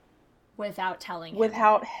things... without telling him.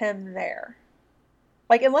 Without him there.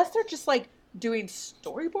 Like, unless they're just, like, doing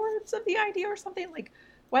storyboards of the idea or something, like,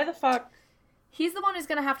 why the fuck? He's the one who's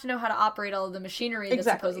going to have to know how to operate all of the machinery that's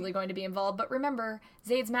supposedly going to be involved. But remember,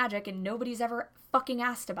 Zaid's magic, and nobody's ever fucking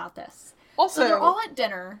asked about this. Also, so they're all at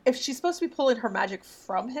dinner. If she's supposed to be pulling her magic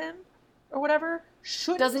from him, or whatever,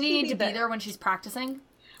 doesn't he need to be there when she's practicing?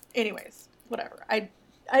 Anyways, whatever.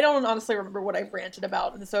 I don't honestly remember what I ranted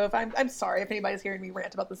about, and so if I'm sorry if anybody's hearing me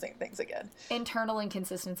rant about the same things again. Internal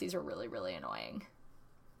inconsistencies are really, really annoying.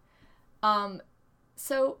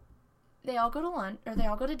 So they all go to lunch, or they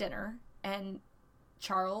all go to dinner, and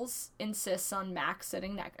Charles insists on Zaid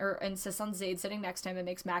sitting next to him, and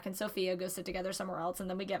makes Mac and Sophia go sit together somewhere else, and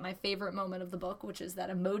then we get my favorite moment of the book, which is that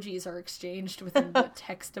emojis are exchanged within the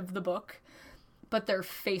text of the book, but they're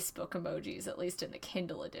Facebook emojis, at least in the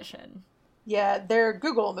Kindle edition. Yeah, they're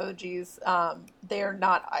Google emojis. They are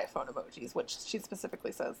not iPhone emojis, which she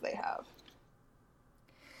specifically says they have.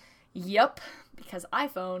 Yep, because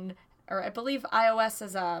iPhone, or I believe iOS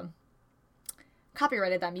has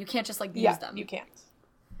copyrighted them. You can't just, like, use them. You can't.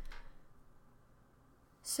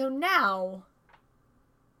 So now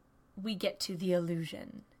we get to The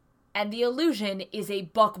Illusion. And The Illusion is a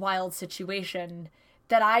buck wild situation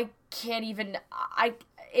that I can't even...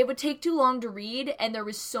 It would take too long to read, and there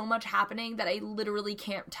was so much happening that I literally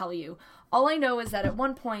can't tell you. All I know is that at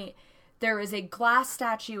one point, there is a glass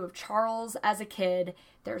statue of Charles as a kid.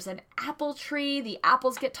 There's an apple tree. The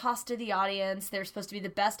apples get tossed to the audience. They're supposed to be the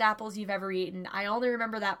best apples you've ever eaten. I only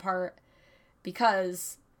remember that part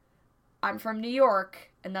because I'm from New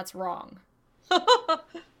York, and that's wrong.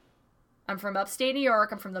 I'm from upstate New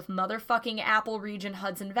York. I'm from the motherfucking apple region,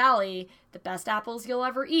 Hudson Valley. The best apples you'll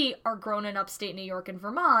ever eat are grown in upstate New York and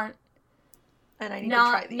Vermont. And I need not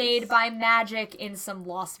to try these. Made by magic in some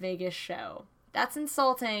Las Vegas show. That's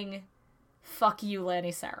insulting. Fuck you,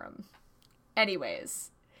 Lanny Sarum.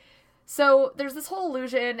 Anyways. So there's this whole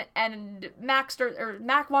illusion, and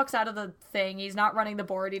Mac walks out of the thing. He's not running the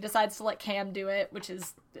board. He decides to let Cam do it, which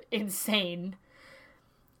is insane.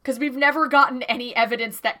 Because we've never gotten any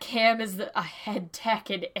evidence that Cam is a head tech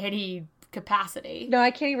in any capacity. No, I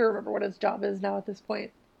can't even remember what his job is now at this point.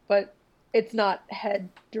 But it's not head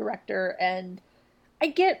director. And I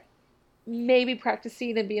get maybe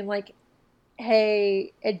practicing and being like,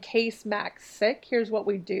 hey, in case Mac's sick, here's what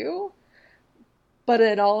we do. But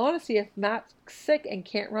in all honesty, if Mac's sick and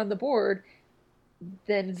can't run the board,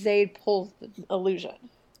 then Zaid pulls the illusion.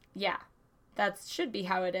 Yeah, that should be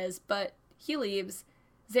how it is. But he leaves.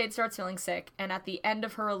 Zaid starts feeling sick, and at the end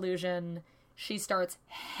of her illusion, she starts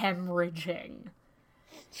hemorrhaging.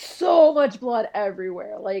 So much blood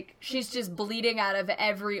everywhere. Like, she's just bleeding out of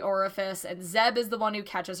every orifice, and Zeb is the one who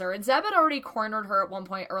catches her. And Zeb had already cornered her at one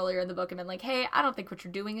point earlier in the book and been like, hey, I don't think what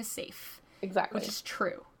you're doing is safe. Exactly. Which is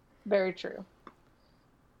true. Very true.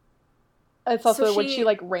 It's also when she,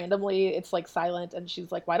 like, randomly, it's, like, silent, and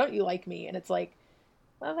she's like, why don't you like me? And it's like,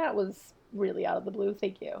 well, that was really out of the blue.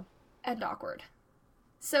 Thank you. And awkward.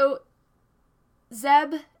 So,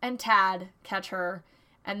 Zeb and Tad catch her,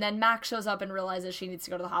 and then Mac shows up and realizes she needs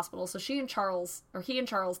to go to the hospital. So he and Charles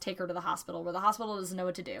take her to the hospital, where the hospital doesn't know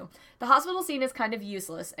what to do. The hospital scene is kind of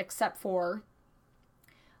useless, except for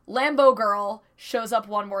Lambo Girl shows up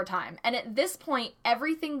one more time. And at this point,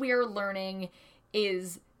 everything we are learning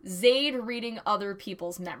is Zaid reading other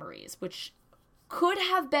people's memories, which could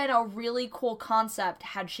have been a really cool concept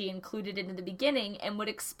had she included it in the beginning, and would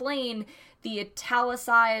explain the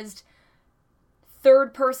italicized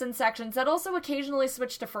third-person sections that also occasionally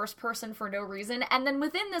switch to first-person for no reason. And then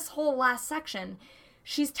within this whole last section,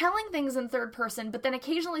 she's telling things in third person, but then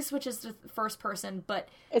occasionally switches to first person, but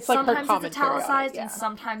it's like sometimes her it's commentary italicized on it, yeah. and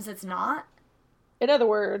sometimes it's not. In other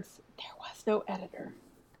words, there was no editor.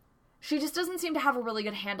 She just doesn't seem to have a really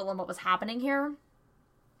good handle on what was happening here.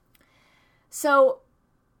 So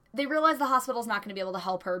they realize the hospital's not going to be able to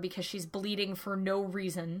help her because she's bleeding for no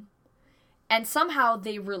reason. And somehow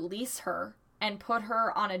they release her and put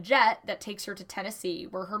her on a jet that takes her to Tennessee,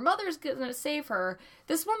 where her mother's going to save her.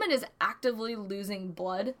 This woman is actively losing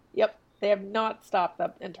blood. Yep. They have not stopped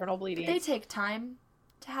the internal bleeding. They take time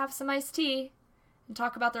to have some iced tea and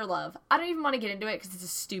talk about their love. I don't even want to get into it because it's a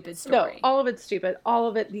stupid story. No, all of it's stupid. All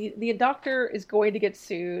of it. The doctor is going to get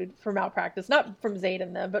sued for malpractice, not from Zayd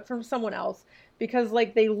and them, but from someone else. Because,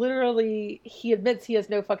 like, they literally, he admits he has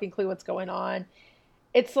no fucking clue what's going on.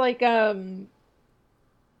 It's like, the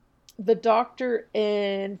doctor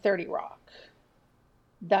in 30 Rock.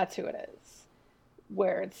 That's who it is.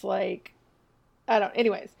 Where it's like,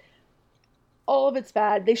 anyways. All of it's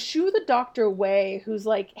bad. They shoo the doctor away who's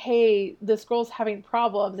like, hey, this girl's having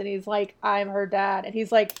problems. And he's like, I'm her dad. And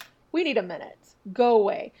he's like, we need a minute. Go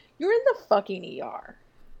away. You're in the fucking ER.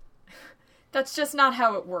 That's just not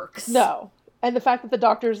how it works. No. And the fact that the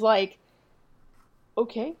doctor's like,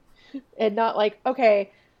 okay. And not like,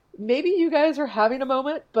 okay, maybe you guys are having a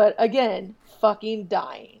moment, but again, fucking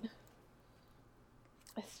dying.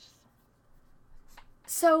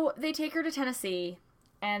 So they take her to Tennessee,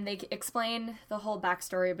 and they explain the whole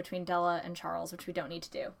backstory between Della and Charles, which we don't need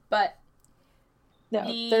to do. But no,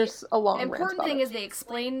 there's a long important thing is they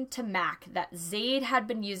explain to Mac that Zayd had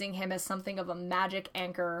been using him as something of a magic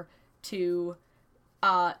anchor to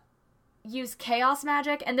use chaos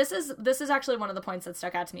magic. And this is actually one of the points that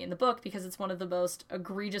stuck out to me in the book, because it's one of the most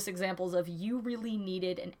egregious examples of you really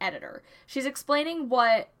needed an editor. She's explaining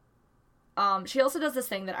what she also does this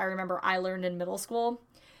thing that I remember I learned in middle school.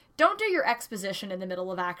 Don't do your exposition in the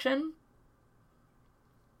middle of action.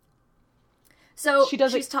 So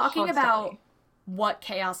she's talking about what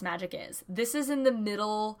chaos magic is. This is in the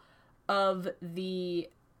middle of the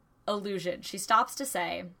illusion. She stops to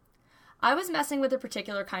say, I was messing with a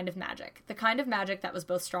particular kind of magic. The kind of magic that was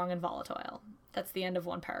both strong and volatile. That's the end of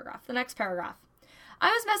one paragraph. The next paragraph.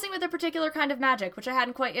 I was messing with a particular kind of magic, which I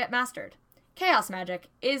hadn't quite yet mastered. Chaos magic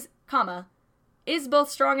is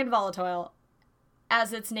both strong and volatile,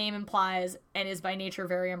 as its name implies, and is by nature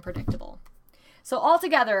very unpredictable. So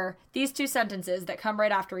altogether, these two sentences that come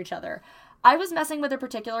right after each other. I was messing with a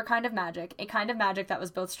particular kind of magic, a kind of magic that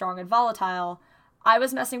was both strong and volatile. I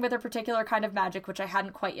was messing with a particular kind of magic which I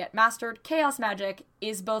hadn't quite yet mastered. Chaos magic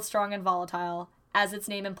is both strong and volatile, as its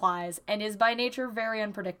name implies, and is by nature very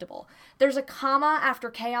unpredictable. There's a comma after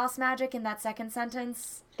chaos magic in that second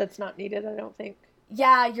sentence. That's not needed, I don't think.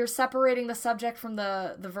 Yeah, you're separating the subject from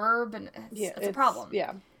the verb, and it's a problem.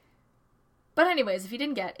 Yeah. But anyways, if you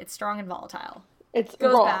didn't get, it's strong and volatile. It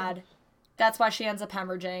goes wrong. bad. That's why she ends up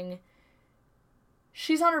hemorrhaging.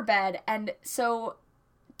 She's on her bed, and so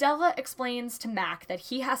Della explains to Mac that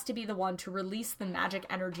he has to be the one to release the magic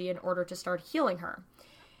energy in order to start healing her.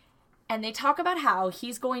 And they talk about how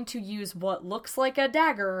he's going to use what looks like a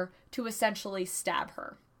dagger to essentially stab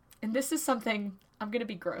her. And this is something, I'm going to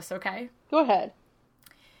be gross, okay? Go ahead.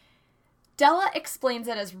 Della explains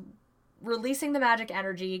it as releasing the magic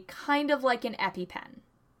energy kind of like an EpiPen.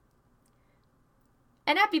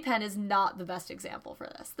 An EpiPen is not the best example for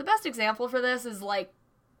this. The best example for this is like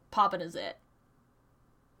popping a zit.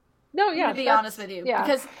 No, yeah. To be honest with you. Yeah.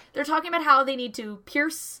 Because they're talking about how they need to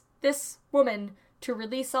pierce this woman to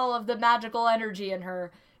release all of the magical energy in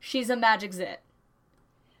her. She's a magic zit.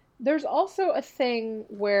 There's also a thing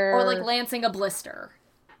where... Or like lancing a blister.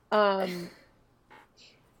 I've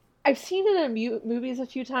seen it in movies a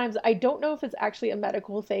few times. I don't know if it's actually a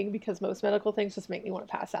medical thing, because most medical things just make me want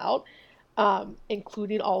to pass out.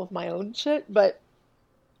 Including all of my own shit. But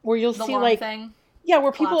where you'll see like... thing. Yeah,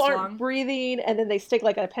 where people Collapse aren't lung. breathing and then they stick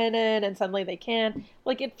like a pen in and suddenly they can.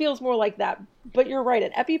 Like, it feels more like that. But you're right,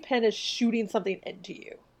 an EpiPen is shooting something into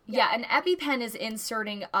you. Yeah, an EpiPen is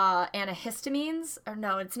inserting antihistamines. Or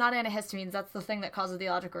no, it's not antihistamines. That's the thing that causes the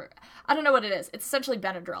allergic... I don't know what it is. It's essentially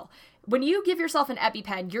Benadryl. When you give yourself an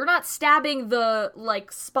EpiPen, you're not stabbing the,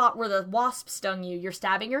 like, spot where the wasp stung you. You're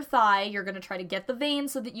stabbing your thigh. You're going to try to get the vein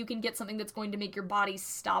so that you can get something that's going to make your body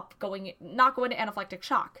not go into anaphylactic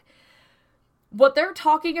shock. What they're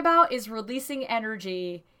talking about is releasing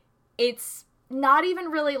energy. It's not even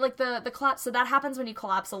really like the collapse. So that happens when you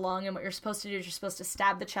collapse a lung, and what you're supposed to do is you're supposed to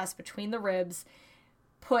stab the chest between the ribs.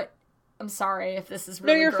 I'm sorry if this is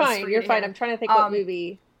really No, you're gross fine. for You're to fine. hear. I'm trying to think what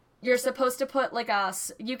movie. You're supposed to put like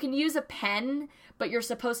you can use a pen, but you're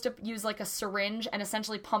supposed to use like a syringe and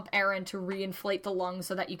essentially pump air in to reinflate the lungs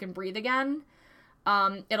so that you can breathe again.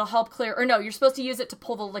 It'll help clear, or no, you're supposed to use it to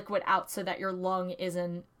pull the liquid out so that your lung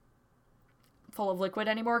isn't full of liquid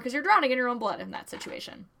anymore, because you're drowning in your own blood in that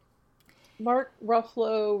situation. Mark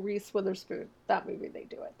Ruffalo, Reese Witherspoon, that movie, they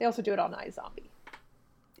do it. They also do it on iZombie.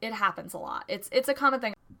 It happens a lot. It's a common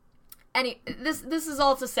thing. This is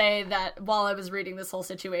all to say that while I was reading this whole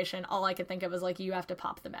situation, all I could think of was, like, you have to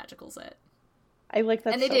pop the magical zit. I like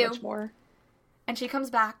that so much more. And she comes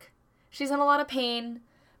back. She's in a lot of pain,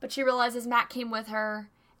 but she realizes Mac came with her,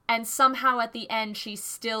 and somehow at the end she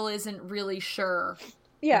still isn't really sure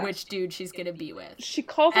which dude she's gonna be with. She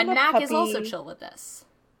calls him a Mac puppy. is also chill with this.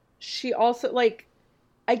 She also, like,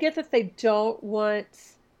 I get that they don't want...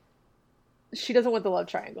 She doesn't want the love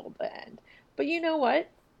triangle at the end. But you know what?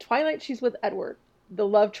 Twilight, she's with Edward. The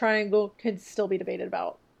love triangle can still be debated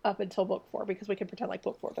about up until book 4, because we can pretend like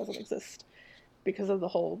book 4 doesn't exist because of the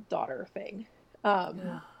whole daughter thing.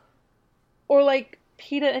 Or like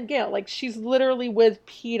Peeta and Gale. Like, she's literally with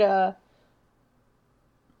Peeta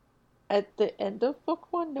at the end of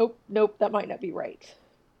book 1. Nope, that might not be right.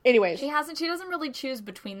 Anyways. She doesn't really choose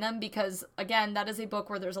between them because, again, that is a book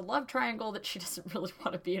where there's a love triangle that she doesn't really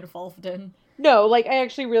want to be involved in. No, like, I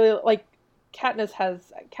actually really, like,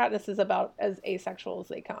 Katniss is about as asexual as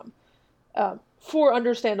they come. For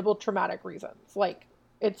understandable traumatic reasons. Like,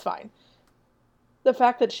 it's fine. The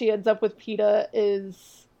fact that she ends up with Peeta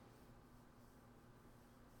is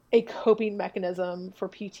a coping mechanism for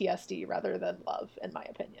PTSD rather than love, in my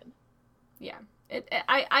opinion. Yeah.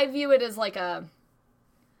 I view it as like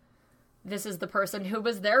this is the person who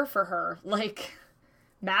was there for her. Like,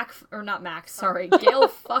 Gale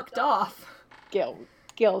fucked off.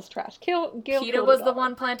 Gale's trash. Gale Peeta was the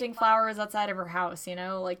one planting flowers outside of her house, you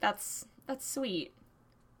know? Like, that's sweet.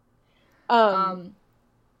 I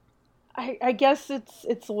guess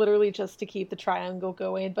it's literally just to keep the triangle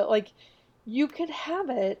going, but, like, you could have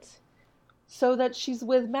it so that she's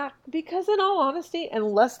with Mac, because in all honesty,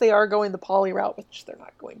 unless they are going the poly route, which they're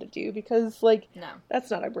not going to do, because, like, no,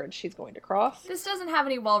 that's not a bridge she's going to cross. This doesn't have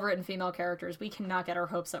any well-written female characters. We cannot get our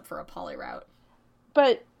hopes up for a poly route.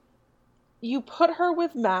 But you put her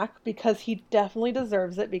with Mac because he definitely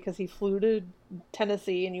deserves it, because he flew to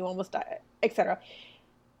Tennessee and you almost died, etc.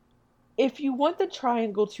 If you want the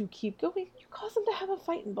triangle to keep going, you cause them to have a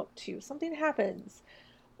fight in book 2. Something happens.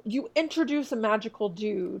 You introduce a magical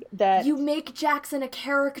dude that... You make Jackson a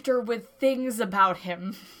character with things about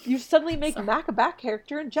him. You suddenly make Mac a back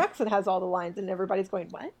character and Jackson has all the lines and everybody's going,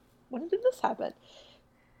 what? When did this happen?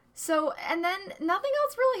 So, and then nothing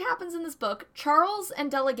else really happens in this book. Charles and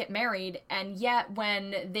Della get married, and yet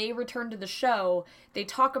when they return to the show, they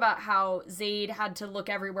talk about how Zaid had to look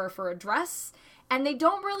everywhere for a dress, and they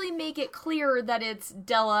don't really make it clear that it's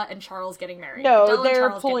Della and Charles getting married. No, they're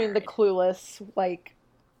pulling the Clueless, like...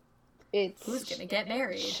 It's who's gonna get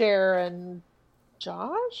married? Cher and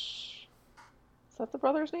Josh? Is that the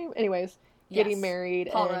brother's name? Anyways, getting married.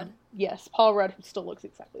 Paul Rudd. Yes, Paul Rudd, who still looks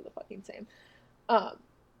exactly the fucking same.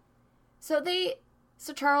 So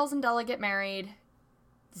Charles and Della get married.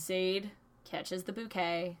 Zaid catches the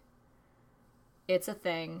bouquet. It's a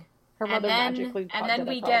thing. Her mother magically. And then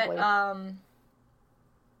we get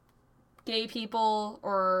gay people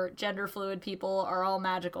or gender fluid people are all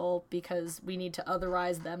magical because we need to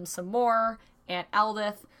otherize them some more. Aunt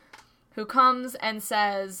Aldith, who comes and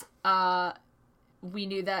says, we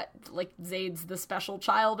knew that, like, Zaid's the special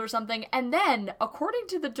child or something, and then, according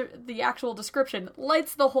to the actual description,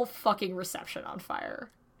 lights the whole fucking reception on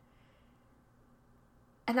fire.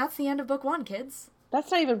 And that's the end of book 1, kids.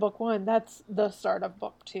 That's not even book 1, that's the start of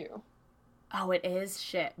book 2. Oh, it is?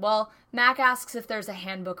 Shit. Well, Mac asks if there's a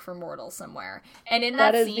handbook for mortals somewhere. And in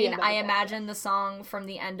that scene, I imagine the song from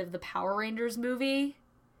the end of the Power Rangers movie.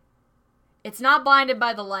 It's not Blinded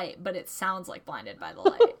by the Light, but it sounds like Blinded by the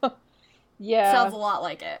Light. Yeah. It sounds a lot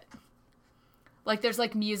like it. Like, there's,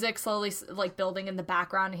 like, music slowly, like, building in the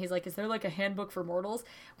background, and he's like, is there, like, a handbook for mortals?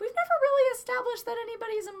 We've never really established that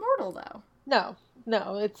anybody's immortal, though.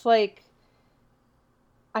 No. It's like...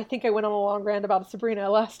 I think I went on a long rant about Sabrina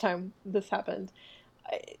last time this happened.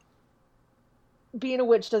 Being a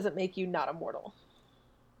witch doesn't make you not immortal.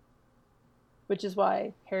 Which is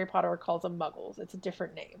why Harry Potter calls them muggles. It's a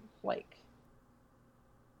different name. Like...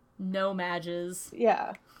 No mages.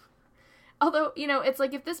 Yeah. Although, you know, it's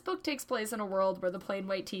like, if this book takes place in a world where the Plain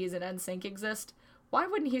White Tees and NSYNC exist, why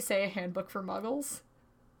wouldn't he say a handbook for muggles?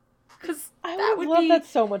 Because I would love that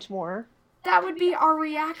so much more. That would be our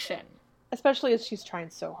reaction. Especially as she's trying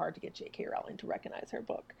so hard to get J.K. Rowling to recognize her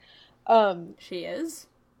book. She is?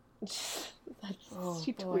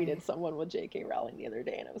 She tweeted someone with J.K. Rowling the other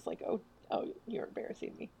day, and I was like, oh, you're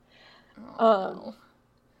embarrassing me. No.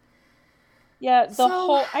 Yeah,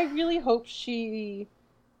 I really hope she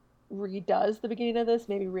redoes the beginning of this,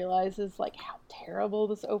 maybe realizes, like, how terrible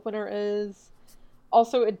this opener is.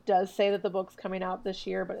 Also, it does say that the book's coming out this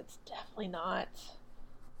year, but it's definitely not.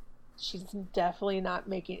 She's definitely not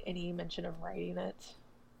making any mention of writing it.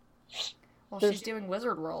 Well, she's doing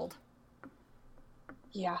Wizard World.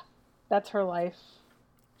 Yeah, that's her life.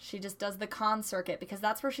 She just does the con circuit, because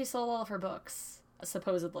that's where she sold all of her books,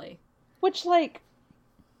 supposedly. Which, like,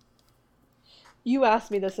 you asked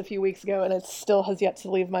me this a few weeks ago, and it still has yet to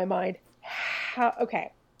leave my mind.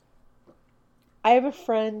 Okay. I have a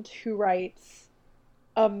friend who writes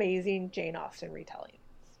amazing Jane Austen retellings.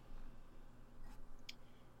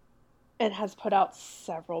 And has put out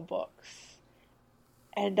several books.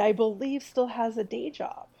 And I believe still has a day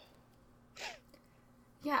job.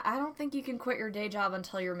 Yeah, I don't think you can quit your day job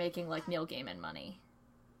until you're making, like, Neil Gaiman money.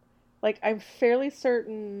 Like, I'm fairly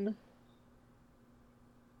certain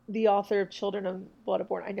the author of Children of Blood and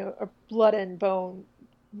Bone, I know, Blood and Bone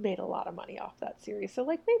made a lot of money off that series. So,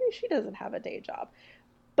 like, maybe she doesn't have a day job.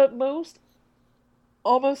 But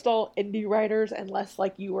almost all indie writers, unless,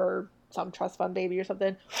 like, you were some trust fund baby or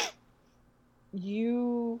something,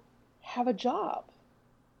 you have a job.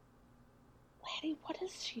 Lanny, what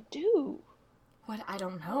does she do? What? I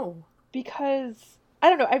don't know. Because, I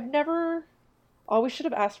don't know, always should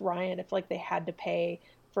have asked Ryan if, like, they had to pay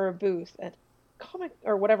for a booth at Comic,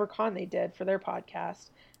 or whatever con they did for their podcast.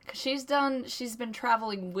 Because she's been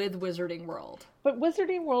traveling with Wizarding World. But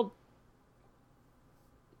Wizarding World,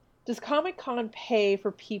 does Comic-Con pay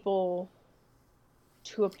for people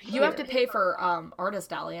to appear? You have to pay for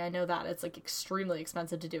Artist Alley. I know that. It's, like, extremely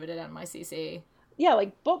expensive to do it at NYCC. Yeah,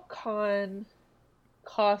 like, BookCon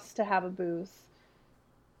costs to have a booth.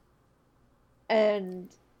 And,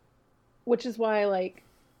 which is why, like,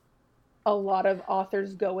 a lot of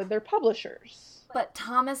authors go with their publishers. But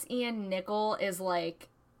Thomas Ian Nichol is, like,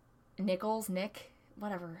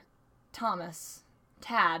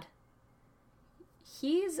 Tad.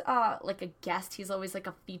 He's, like, a guest. He's always, like,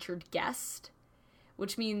 a featured guest.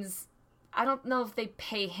 Which means, I don't know if they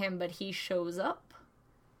pay him, but he shows up.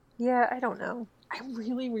 Yeah, I don't know. I'm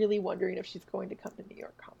really, really wondering if she's going to come to New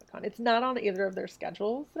York Comic Con. It's not on either of their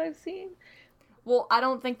schedules that I've seen. Well, I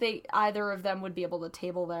don't think either of them would be able to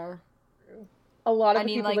table there. A lot of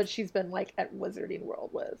the people that she's been, like, at Wizarding World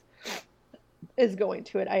with is going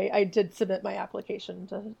to it. I did submit my application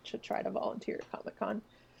to try to volunteer at Comic-Con.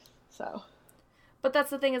 So. But that's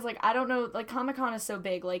the thing is, like, I don't know, like, Comic-Con is so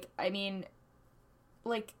big. Like, I mean,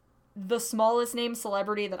 like, the smallest name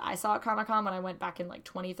celebrity that I saw at Comic-Con when I went back in, like,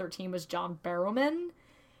 2013 was John Barrowman.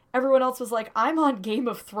 Everyone else was like, I'm on Game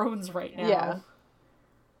of Thrones right now. Yeah.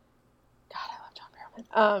 God, I love John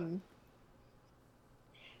Barrowman.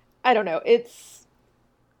 I don't know.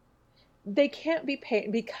 They can't be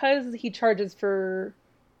paying, because he charges for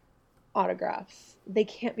autographs, they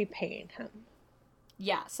can't be paying him.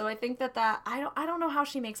 Yeah, so I think that I don't know how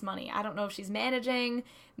she makes money. I don't know if she's managing.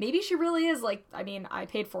 Maybe she really is, like, I mean, I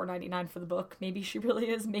paid $4.99 for the book. Maybe she really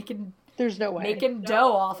is making... There's no way. Making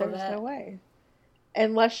dough off of it. There's no way.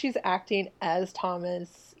 Unless she's acting as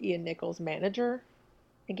Thomas Ian Nichols' manager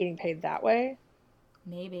and getting paid that way.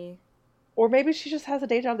 Maybe. Or maybe she just has a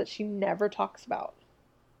day job that she never talks about.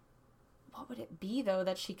 What would it be, though,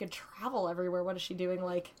 that she could travel everywhere? What is she doing,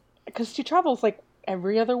 like... Because she travels, like,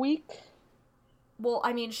 every other week. Well,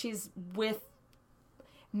 I mean, she's with...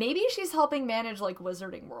 Maybe she's helping manage, like,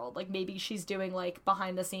 Wizarding World. Like, maybe she's doing, like,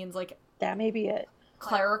 behind the scenes, like... That may be it.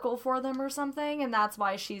 Clerical for them or something, and that's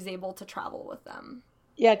why she's able to travel with them.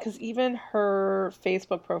 Yeah, because even her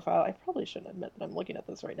Facebook profile, I probably shouldn't admit that I'm looking at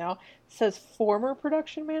this right now, says former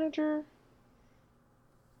production manager.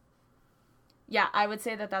 Yeah, I would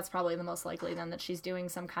say that that's probably the most likely then, that she's doing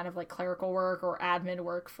some kind of, like, clerical work or admin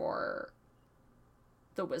work for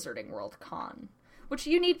the Wizarding World Con. Which,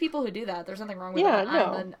 you need people who do that. There's nothing wrong with that.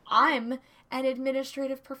 No. I'm an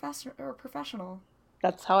administrative professional.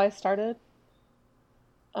 That's how I started.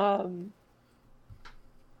 I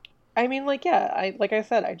mean, like, yeah, like I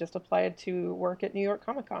said, I just applied to work at New York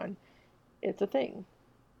Comic Con. It's a thing.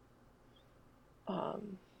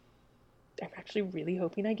 I'm actually really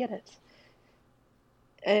hoping I get it.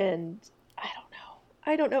 And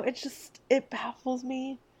I don't know. It baffles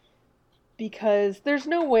me. Because there's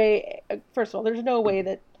no way, first of all, there's no way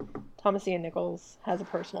that Thomas Ian Nichols has a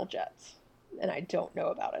personal jet. And I don't know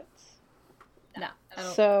about it. No. I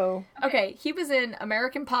don't. So. Okay, he was in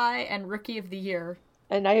American Pie and Rookie of the Year.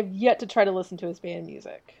 And I have yet to try to listen to his band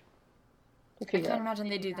music. I can't imagine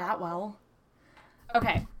they do that well.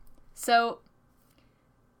 Okay, so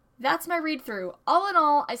that's my read through. All in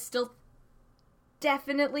all,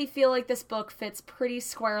 definitely feel like this book fits pretty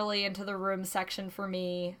squarely into the room section for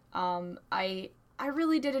me. I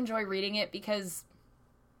really did enjoy reading it because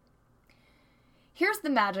here's the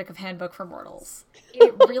magic of Handbook for Mortals.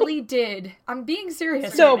 It really did. I'm being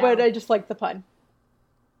serious. No, right but now. I just like the pun.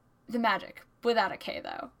 The magic, without a K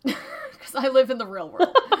though, because I live in the real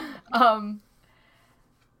world.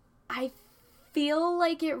 I feel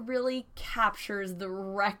like it really captures the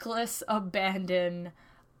reckless abandon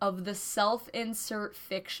of the self-insert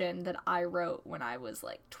fiction that I wrote when I was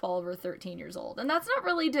like 12 or 13 years old. And that's not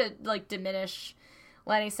really to like diminish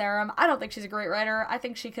Lani Sarum. I don't think she's a great writer. I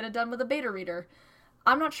think she could have done with a beta reader.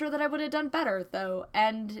 I'm not sure that I would have done better though.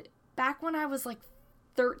 And back when I was like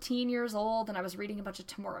 13 years old and I was reading a bunch of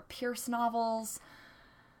Tamora Pierce novels,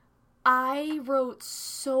 I wrote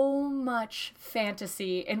so much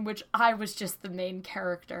fantasy in which I was just the main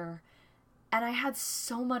character. And I had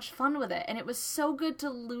so much fun with it. And it was so good to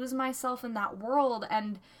lose myself in that world.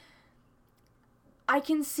 And I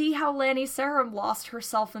can see how Lani Sarum lost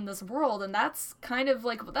herself in this world. And that's kind of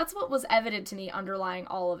like, that's what was evident to me underlying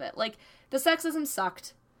all of it. Like, the sexism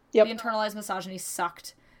sucked. Yep. The internalized misogyny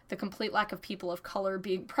sucked. The complete lack of people of color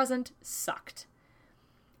being present sucked.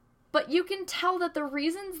 But you can tell that the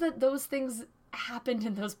reasons that those things happened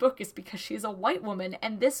in those books is because she's a white woman,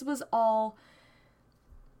 and this was all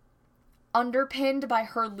underpinned by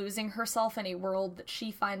her losing herself in a world that she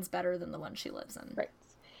finds better than the one she lives in. Right.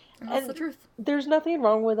 And that's the truth. There's nothing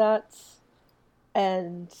wrong with that.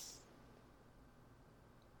 And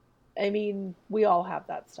I mean, we all have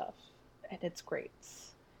that stuff, and it's great.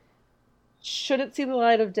 Should it see the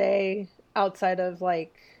light of day outside of,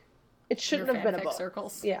 like, it shouldn't have been a book.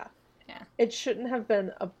 Circles. Yeah. Yeah. It shouldn't have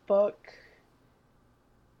been a book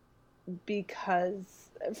because,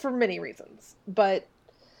 for many reasons. But,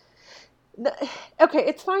 okay,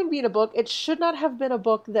 it's fine being a book. It should not have been a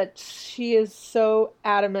book that she is so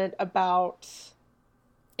adamant about.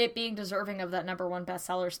 It being deserving of that #1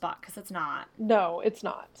 bestseller spot, because it's not. No, it's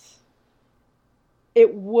not.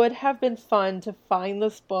 It would have been fun to find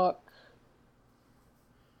this book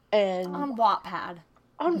and On Wattpad.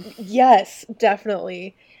 Yes,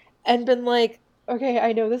 definitely. And been like, okay,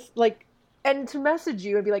 I know this, like, and to message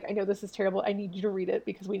you and be like, I know this is terrible. I need you to read it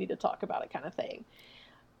because we need to talk about it, kind of thing.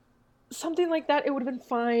 Something like that, it would have been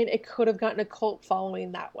fine. It could have gotten a cult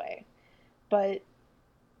following that way. But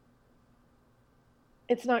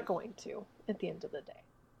it's not going to at the end of the day.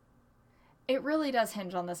 It really does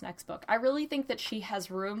hinge on this next book. I really think that she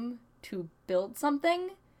has room to build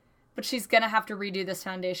something, but she's gonna have to redo this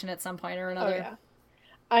foundation at some point or another. Oh, yeah.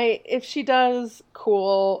 If she does,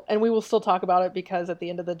 cool, and we will still talk about it because at the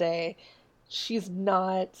end of the day, she's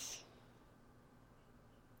not,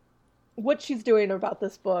 what she's doing about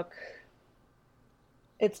this book,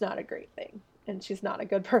 it's not a great thing, and she's not a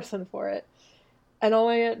good person for it. And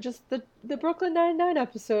the Brooklyn Nine-Nine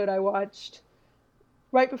episode I watched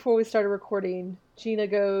right before we started recording, Gina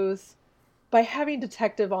goes, by having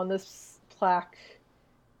detective on this plaque,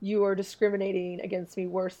 you are discriminating against me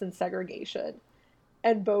worse than segregation.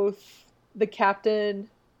 And both the captain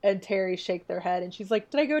and Terry shake their head, and she's like,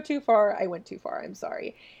 did I go too far? I went too far. I'm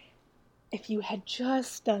sorry. If you had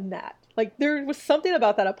just done that. Like, there was something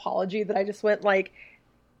about that apology that I just went like,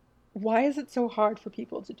 why is it so hard for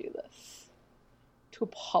people to do this? To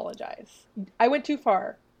apologize. I went too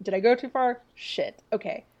far. Did I go too far? Shit.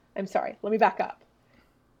 Okay. I'm sorry. Let me back up.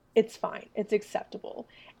 It's fine. It's acceptable.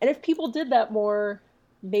 And if people did that more,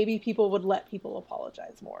 maybe people would let people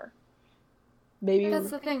apologize more. Maybe that's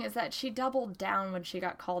the thing, is that she doubled down when she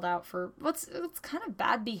got called out for what's kind of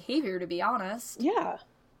bad behavior, to be honest. Yeah.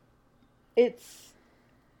 If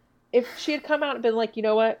she had come out and been like, you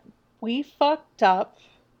know what, we fucked up.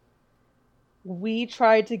 We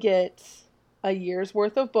tried to get a year's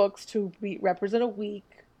worth of books to represent a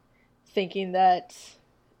week, thinking that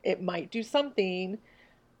it might do something.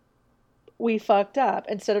 We fucked up.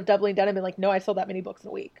 Instead of doubling down and being like, no, I sold that many books in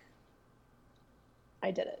a week. I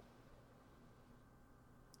did it.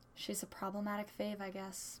 She's a problematic fave, I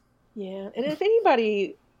guess. Yeah, and if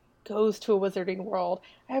anybody goes to a Wizarding World,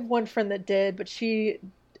 I have one friend that did, but she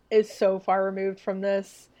is so far removed from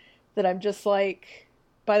this that I'm just like,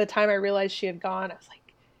 by the time I realized she had gone, I was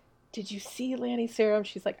like, did you see Lani Sarum?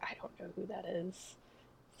 She's like, I don't know who that is.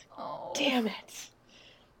 Oh. Damn it.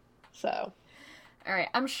 So. All right,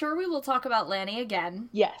 I'm sure we will talk about Lani again.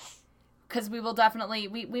 Yes. Because we will definitely,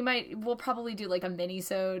 we'll probably do like a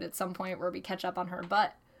mini-sode at some point where we catch up on her,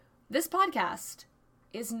 but this podcast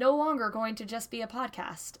is no longer going to just be a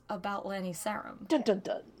podcast about Lani Sarum. Dun dun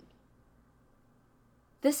dun.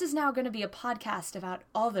 This is now going to be a podcast about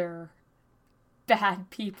other bad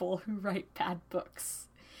people who write bad books.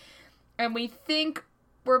 And we think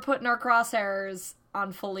we're putting our crosshairs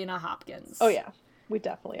on Felina Hopkins. Oh, yeah. We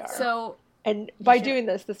definitely are. So... And by doing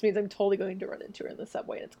this means I'm totally going to run into her in the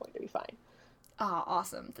subway and it's going to be fine. Ah,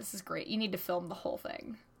 awesome. This is great. You need to film the whole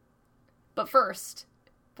thing. But first,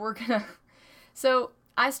 we're gonna... So,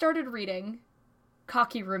 I started reading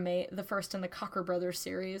Cocky Roommate, the first in the Cocker Brothers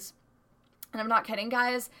series. And I'm not kidding,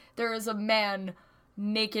 guys. There is a man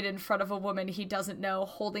naked in front of a woman he doesn't know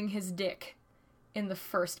holding his dick in the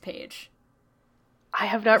first page. I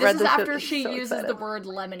have not read this. This is after she uses the word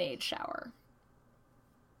lemonade shower.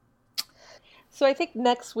 So I think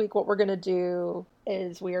next week what we're going to do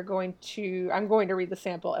is I'm going to read the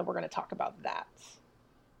sample and we're going to talk about that.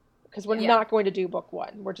 Because we're not going to do book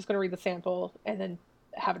one. We're just going to read the sample and then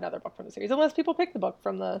have another book from the series. Unless people pick the book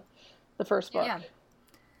from the first book. Yeah.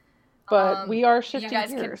 But we are shifting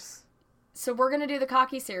gears. So we're going to do the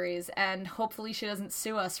Cocky series and hopefully she doesn't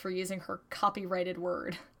sue us for using her copyrighted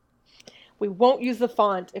word. We won't use the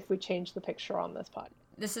font if we change the picture on this pod.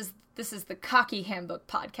 This is the Cocky Handbook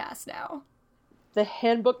podcast now. The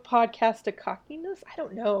handbook podcast to cockiness? I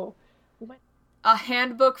don't know. A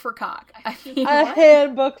handbook for cock.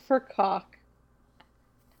 Handbook for cock.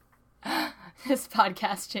 This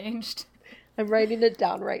podcast changed. I'm writing it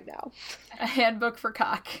down right now. A handbook for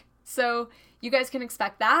cock. So you guys can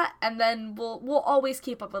expect that, and then we'll always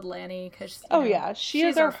keep up with Lanny because she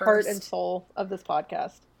is our heart and soul of this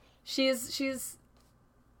podcast. She's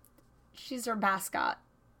our mascot.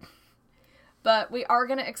 But we are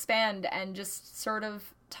going to expand and just sort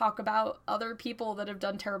of talk about other people that have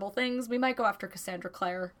done terrible things. We might go after Cassandra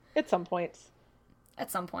Clare. At some point.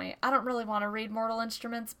 I don't really want to read Mortal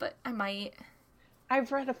Instruments, but I might.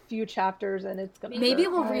 I've read a few chapters and it's going to Maybe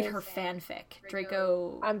we'll read her fanfic.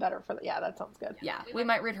 Draco. I'm better for that. Yeah, that sounds good. Yeah, we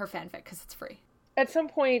might read her fanfic because it's free. At some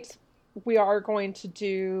point, we are going to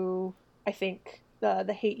do, I think,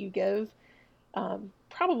 the Hate U Give.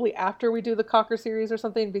 Probably after we do the Cocker series or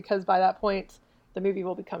something, because by that point, the movie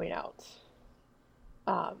will be coming out.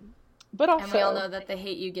 But also... And we all know that the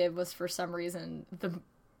Hate U Give was, for some reason, the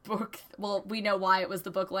book... Well, we know why it was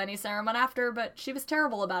the book Lanny Sarah went after, but she was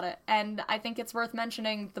terrible about it. And I think it's worth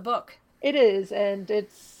mentioning the book. It is, and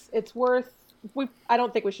it's worth... I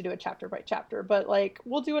don't think we should do it chapter by chapter, but,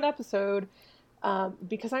 we'll do an episode,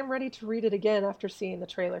 because I'm ready to read it again after seeing the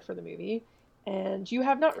trailer for the movie. And you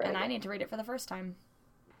have not read it. And I need to read it for the first time.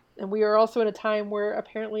 And we are also in a time where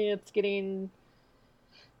apparently it's getting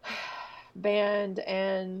banned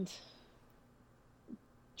and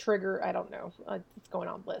trigger, I don't know, it's going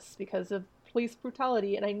on lists because of police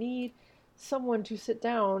brutality. And I need someone to sit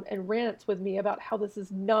down and rant with me about how this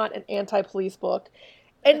is not an anti-police book.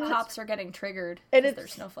 And the cops are getting triggered because they're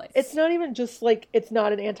snowflakes. It's not even just it's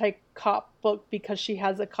not an anti-cop book because she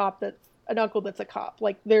has an uncle that's a cop.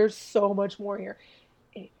 There's so much more here.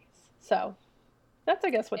 Anyways, so that's,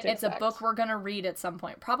 I guess, what to expect. It's a book we're going to read at some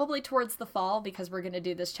point. Probably towards the fall, because we're going to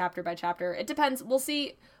do this chapter by chapter. It depends. We'll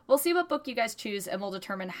see what book you guys choose, and we'll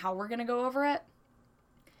determine how we're going to go over it.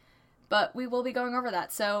 But we will be going over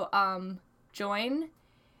that. So, join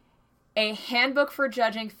a Handbook for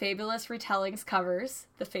Judging Fabulous Retellings Covers,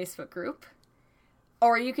 the Facebook group.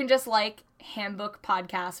 Or you can just Handbook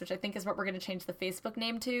Podcast, which I think is what we're going to change the Facebook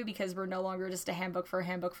name to, because we're no longer just a Handbook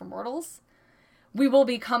for Mortals. We will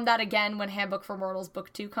become that again when Handbook for Mortals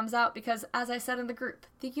Book 2 comes out, because, as I said in the group,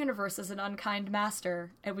 the universe is an unkind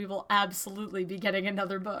master, and we will absolutely be getting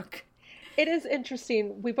another book. It is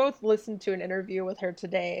interesting. We both listened to an interview with her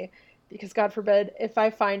today, because God forbid, if I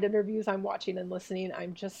find interviews I'm watching and listening,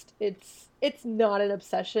 it's not an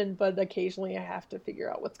obsession, but occasionally I have to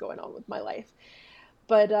figure out what's going on with my life.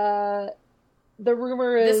 But, the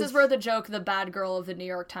rumor is... This is where the joke, the bad girl of the New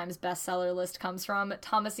York Times bestseller list comes from.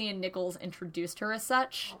 Thomas Ian Nichols introduced her as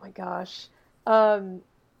such. Oh my gosh.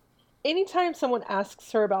 Anytime someone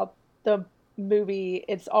asks her about the movie,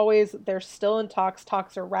 it's always, they're still in talks.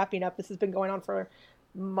 Talks are wrapping up. This has been going on for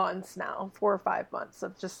months now. 4 or 5 months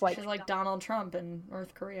of just She's like Donald Trump in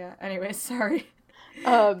North Korea. Anyway, sorry.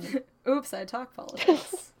 Oops, I talk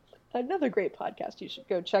politics. Another great podcast you should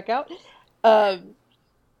go check out.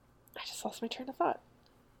 I just lost my train of thought.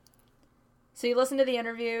 So you listened to the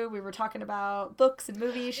interview. We were talking about books and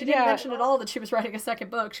movies. She didn't mention at all that she was writing a second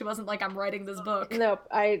book. She wasn't like, I'm writing this book. Nope.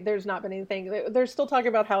 There's not been anything. They're still talking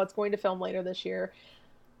about how it's going to film later this year.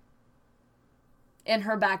 In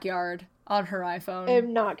her backyard, on her iPhone.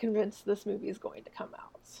 I'm not convinced this movie is going to come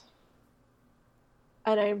out.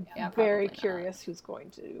 And I'm very curious who's going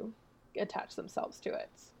to attach themselves to it.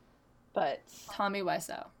 But... Tommy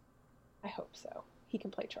Wiseau. I hope so. He can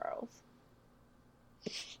play Charles.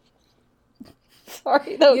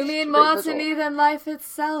 Sorry, that was You mean more to me than life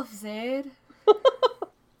itself, Zaid?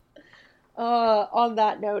 On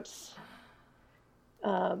that note,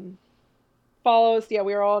 follow us. Yeah,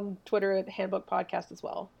 we are on Twitter at Handbook Podcast as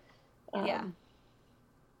well. Yeah.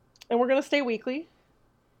 And we're going to stay weekly.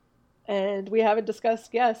 And we haven't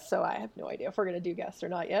discussed guests, so I have no idea if we're going to do guests or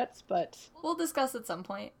not yet, but... We'll discuss at some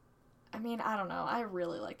point. I mean, I don't know. I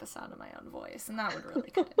really like the sound of my own voice, and that would really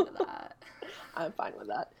cut into that. I'm fine with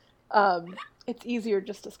that. It's easier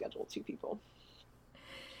just to schedule 2 people.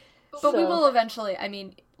 But we will eventually, I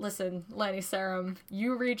mean, listen, Lanny Sarum,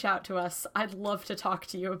 you reach out to us. I'd love to talk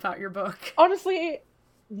to you about your book. Honestly,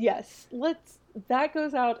 yes. That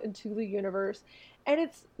goes out into the universe. And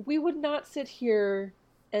we would not sit here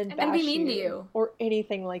and bash be mean to you. Or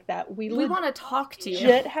anything like that. We want to talk to you.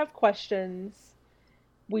 Legit have questions.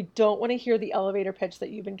 We don't want to hear the elevator pitch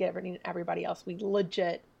that you've been giving everybody else. We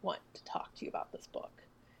legit want to talk to you about this book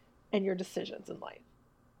and your decisions in life.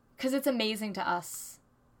 Because it's amazing to us.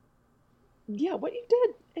 Yeah, what you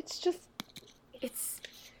did. It's...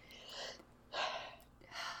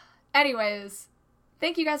 Anyways,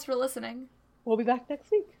 thank you guys for listening. We'll be back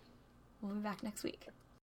next week. We'll be back next week.